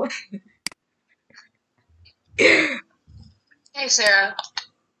 Ew. Hey, Sarah.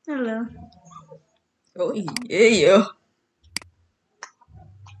 Hello. Oh, yeah.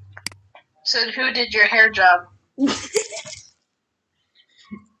 So who did your hair job?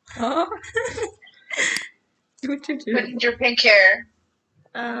 Huh? What you Who do? did your pink hair?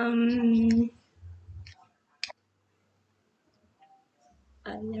 I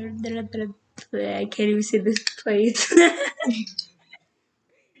can't even say this place.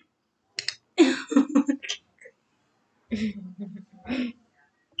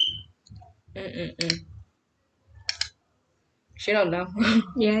 She don't know.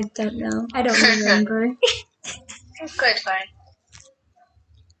 Yeah, I don't know. I don't remember. Good, fine.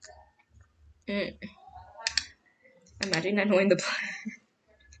 Imagine not knowing the plan.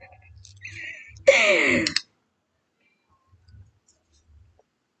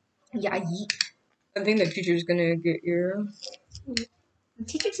 Yeah, I think the teacher's gonna get your.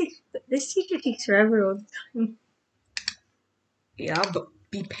 This teacher takes forever all the time. Yeah, but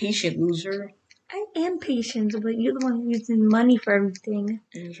be patient, loser. I am patient, but you're the one using money for everything.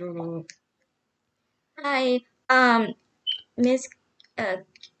 Hi, Miss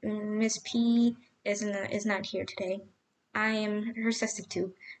Miss P is not here today. I am her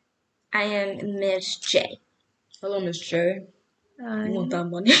substitute. I am Miss J. Hello, Miss J. You want that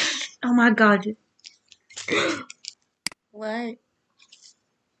money? Oh my god. What?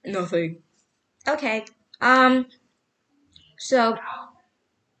 Nothing. Okay. So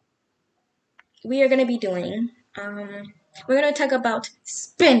we are gonna be doing. We're gonna talk about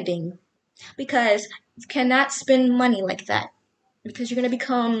spending, because you cannot spend money like that, because you're gonna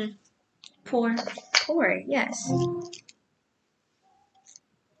become Poor. poor. Yes.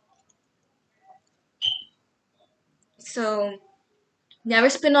 So never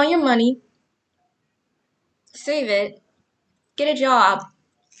spend all your money. Save it. Get a job.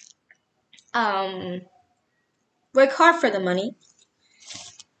 Work hard for the money.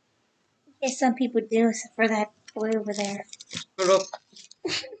 Yes, some people do, except for that boy over there.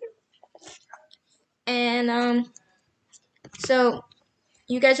 And so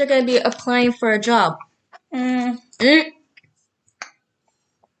you guys are gonna be applying for a job. Mm.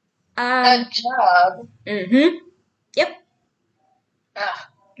 A job. Yep.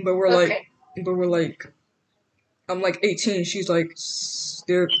 But we're Okay. like, I'm like 18. She's like,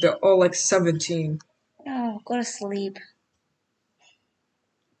 they're all like 17. Oh, go to sleep.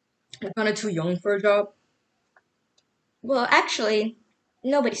 We're kind of too young for a job. Well, actually,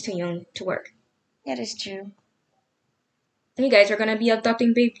 nobody's too young to work. That is true. You guys are gonna be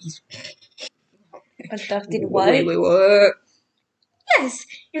adopting babies. Adopted what? Wait, what? Yes,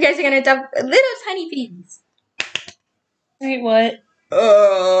 you guys are gonna adopt little tiny babies. Wait, what?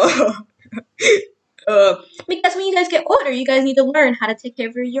 Because when you guys get older, you guys need to learn how to take care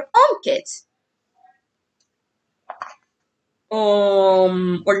of your own kids.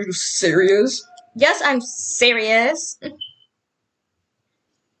 Are you serious? Yes, I'm serious.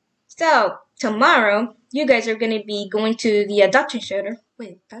 So, tomorrow, you guys are gonna be going to the adoption shelter.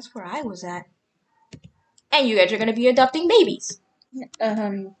 Wait, that's where I was at. And you guys are gonna be adopting babies.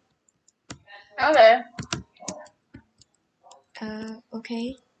 Okay.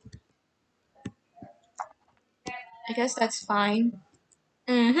 Okay. I guess that's fine.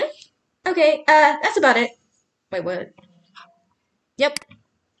 Okay, that's about it. Wait, what? Yep.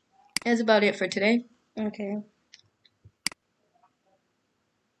 That's about it for today. Okay.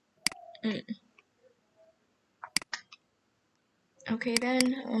 Okay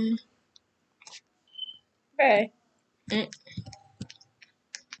then, Right.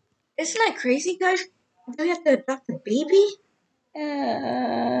 isn't that crazy, guys? Do we have to adopt a baby?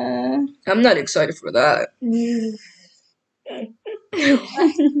 I'm not excited for that. If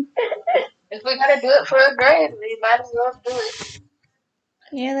we gotta do it for a grade, we might as well do it.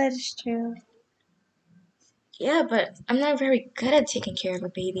 Yeah, that is true. Yeah, but I'm not very good at taking care of a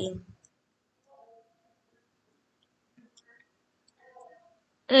baby.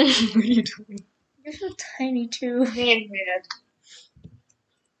 What are you doing? You're so tiny too. Being mad.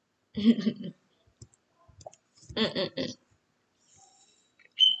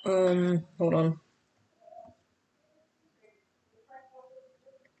 Hold on.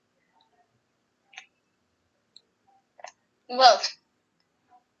 Well,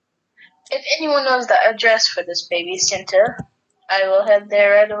 if anyone knows the address for this baby center, I will head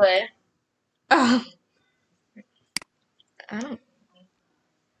there right away.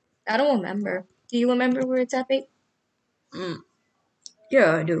 I don't remember. Do you remember where it's at, babe?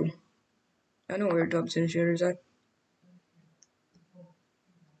 Yeah, I do. I know where adoption shelter is at.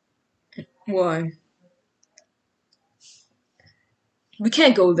 Why? We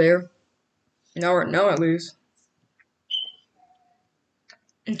can't go there. Now at least.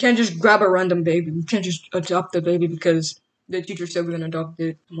 You can't just grab a random baby. We can't just adopt the baby because the teacher said we're gonna adopt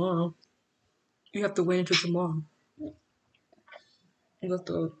it tomorrow. You have to wait until tomorrow. What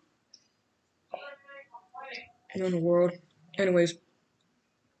the? In the world. Anyways,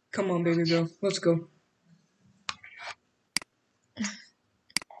 come on, baby girl. Let's go.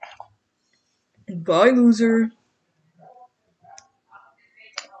 Bye, loser.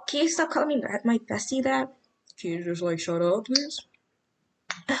 Can you stop calling me my bestie that? Can you just like shut up, please?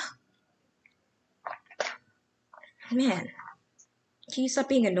 Man, can you stop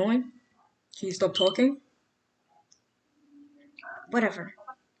being annoying? Can you stop talking? Whatever.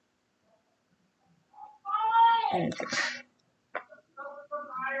 Okay.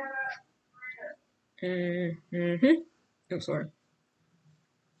 Oh, sorry.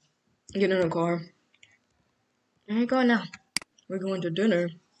 Get in the car. Where are you going now? We're going to dinner.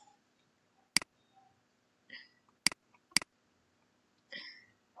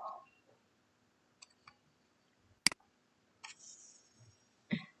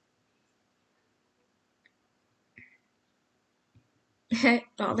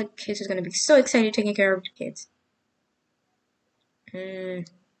 All the kids are gonna be so excited taking care of kids. I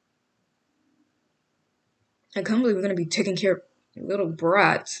can't believe we're gonna be taking care of little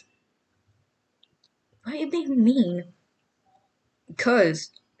brats. Why are you being mean? Because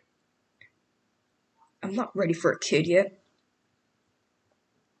I'm not ready for a kid yet.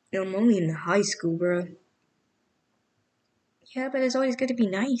 I'm only in high school, bruh. Yeah, but it's always good to be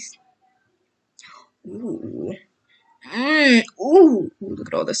nice. Ooh. Ooh, look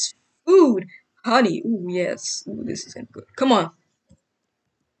at all this food. Honey, ooh, yes. Ooh, this is good. Come on.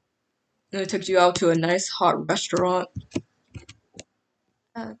 I'm gonna take you out to a nice hot restaurant.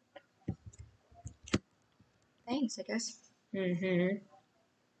 Thanks, I guess. Isn't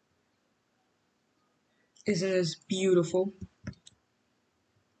this beautiful?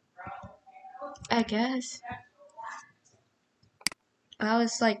 I guess. I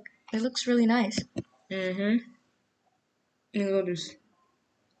was like, it looks really nice. You know, just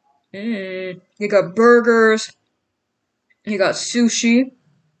you got burgers. You got sushi.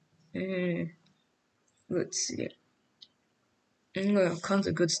 Let's see. You got tons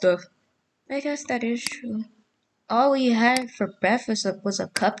of good stuff. I guess that is true. All we had for breakfast was a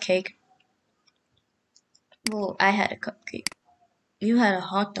cupcake. Well, I had a cupcake. You had a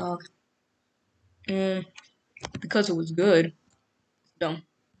hot dog. Because it was good. Dumb.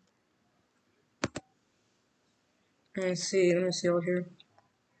 Let me see out here.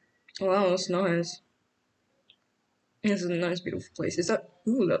 Wow, that's nice. This is a nice, beautiful place. Is that?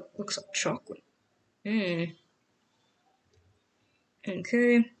 Ooh, that looks like chocolate.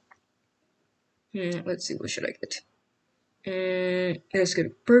 Okay. Let's see, what should I get? Let's get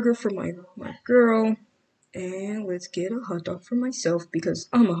a burger for my girl. And let's get a hot dog for myself because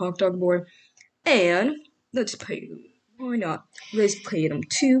I'm a hot dog boy. And let's pay them. Why not? Let's pay them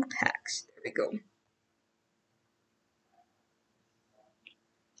 2 packs. There we go.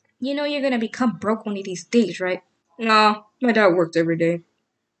 You know you're gonna become broke one of these days, right? Nah, my dad worked every day.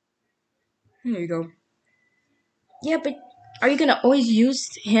 Here you go. Yeah, but are you gonna always use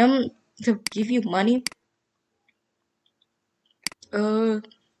him to give you money? No.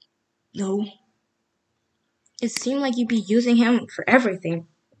 It seemed like you'd be using him for everything.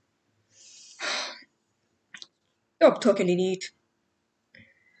 Stop talking and eat.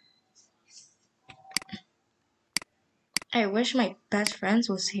 I wish my best friend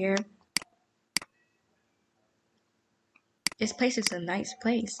was here. This place is a nice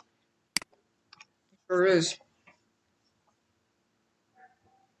place. Sure is.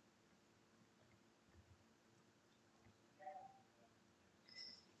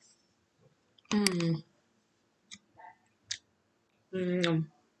 Mm.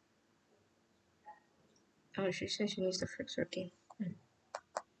 Oh, she said she needs to fix her game.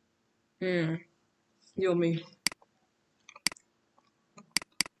 Yummy.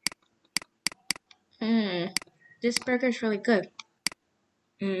 This burger is really good.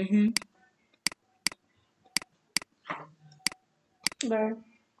 But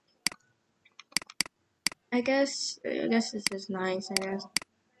I guess this is nice. I guess.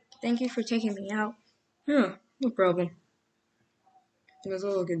 Thank you for taking me out. Yeah, no problem. That's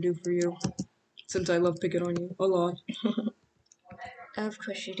all I can do for you. Since I love picking on you a lot. Of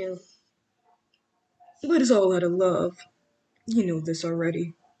course you do. But it's all out of love. You know this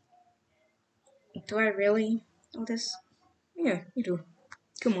already. Do I really know this? Yeah, you do.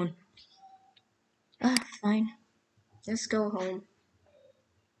 Come on. Fine. Let's go home.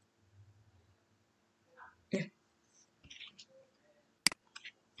 Yeah.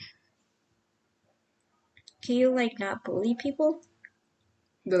 Can you like not bully people?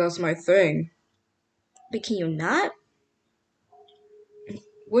 That's my thing. But can you not?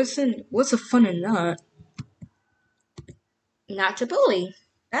 What's the fun in that? Not to bully.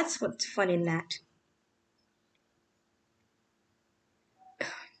 That's what's fun in that.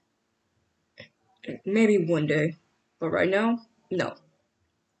 Maybe one day. But right now, no.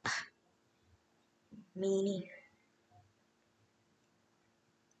 Meanie.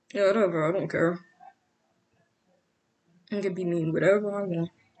 Yeah, whatever, I don't care. I can be mean whatever I want.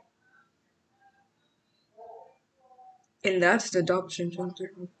 And that's the adoption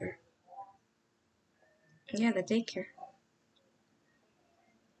center. Okay. Yeah, the daycare.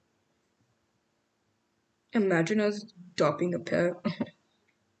 Imagine us adopting a pet.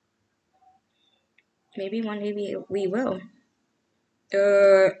 Maybe one day we will.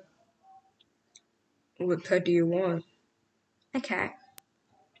 uh, what pet do you want? A cat.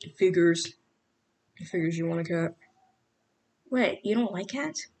 Figures. Figures you want a cat. What? You don't like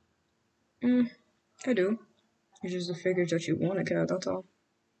cats? I do. It's just the figures that you want a cat, that's all.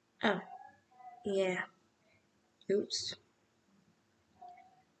 Oh, yeah. Oops.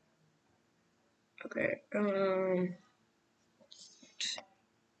 Okay, oh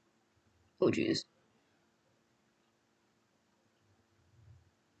jeez.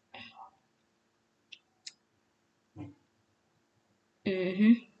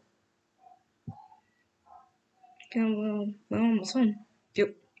 Okay, well, almost home.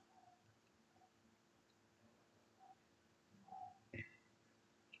 Yep.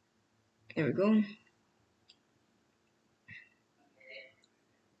 There we go.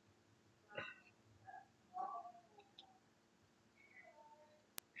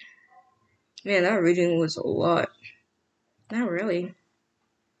 Man, that reading was a lot. Not really.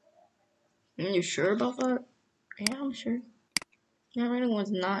 Are you sure about that? Yeah, I'm sure. That really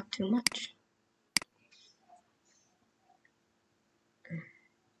was not too much.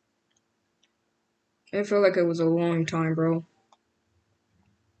 I feel like it was a long time, bro.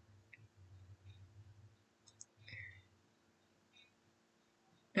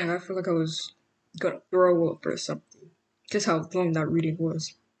 feel like I was gonna throw up or something. Just how long that reading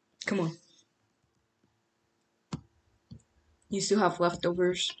was. Come on. You still have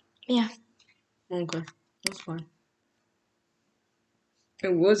leftovers? Yeah. Okay, that's fine.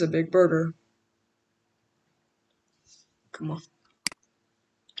 It was a big burger. Come on.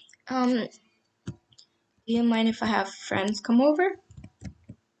 Do you mind if I have friends come over?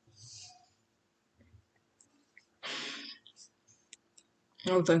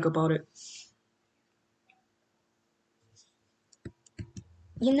 I'll think about it.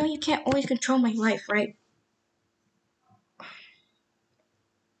 You know you can't always control my life, right?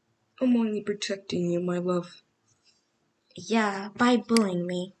 I'm only protecting you, my love. Yeah, by bullying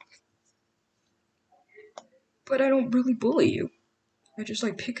me. But I don't really bully you. I just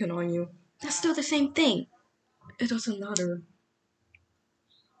like picking on you. That's still the same thing. It doesn't matter.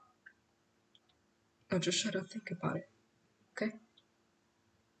 I'll just try to think about it. Okay?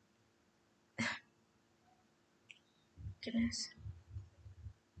 Goodness.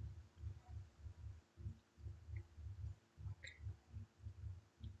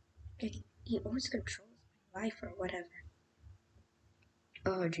 Like, he always controls my life or whatever.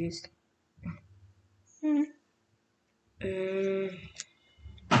 Oh, jeez. Hmm.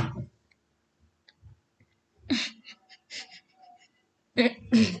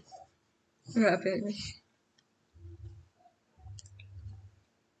 What happened?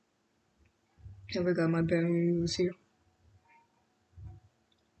 Have I got my bangles here?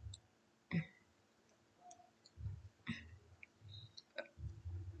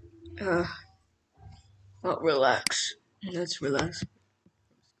 I'll relax. Let's relax.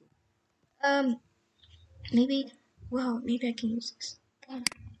 Maybe, well, maybe I can use this.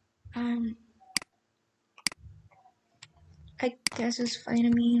 Um, I guess it's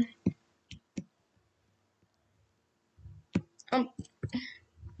vitamin.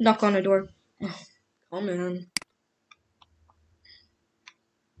 Knock on the door. Come in.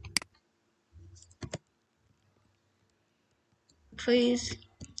 Please,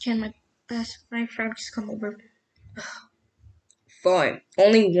 can my friend just come over? Fine.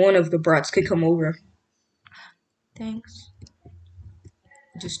 Only one of the brats could come over. Thanks.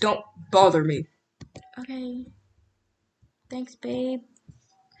 Just don't bother me. Okay. Thanks, babe.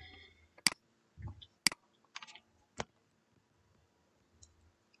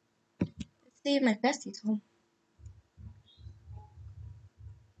 Let's see if my bestie's home.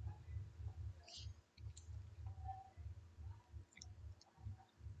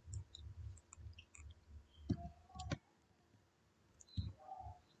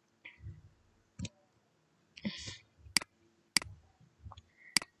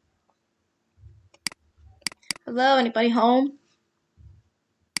 Hello, anybody home?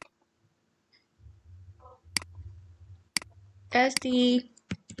 Bestie.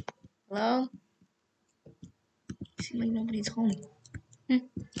 Hello? Seems like nobody's home. I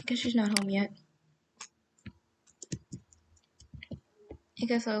guess she's not home yet. I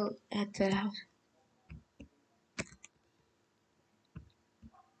guess I'll head to the house.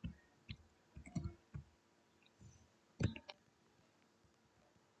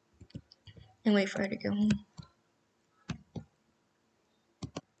 And wait for her to go home.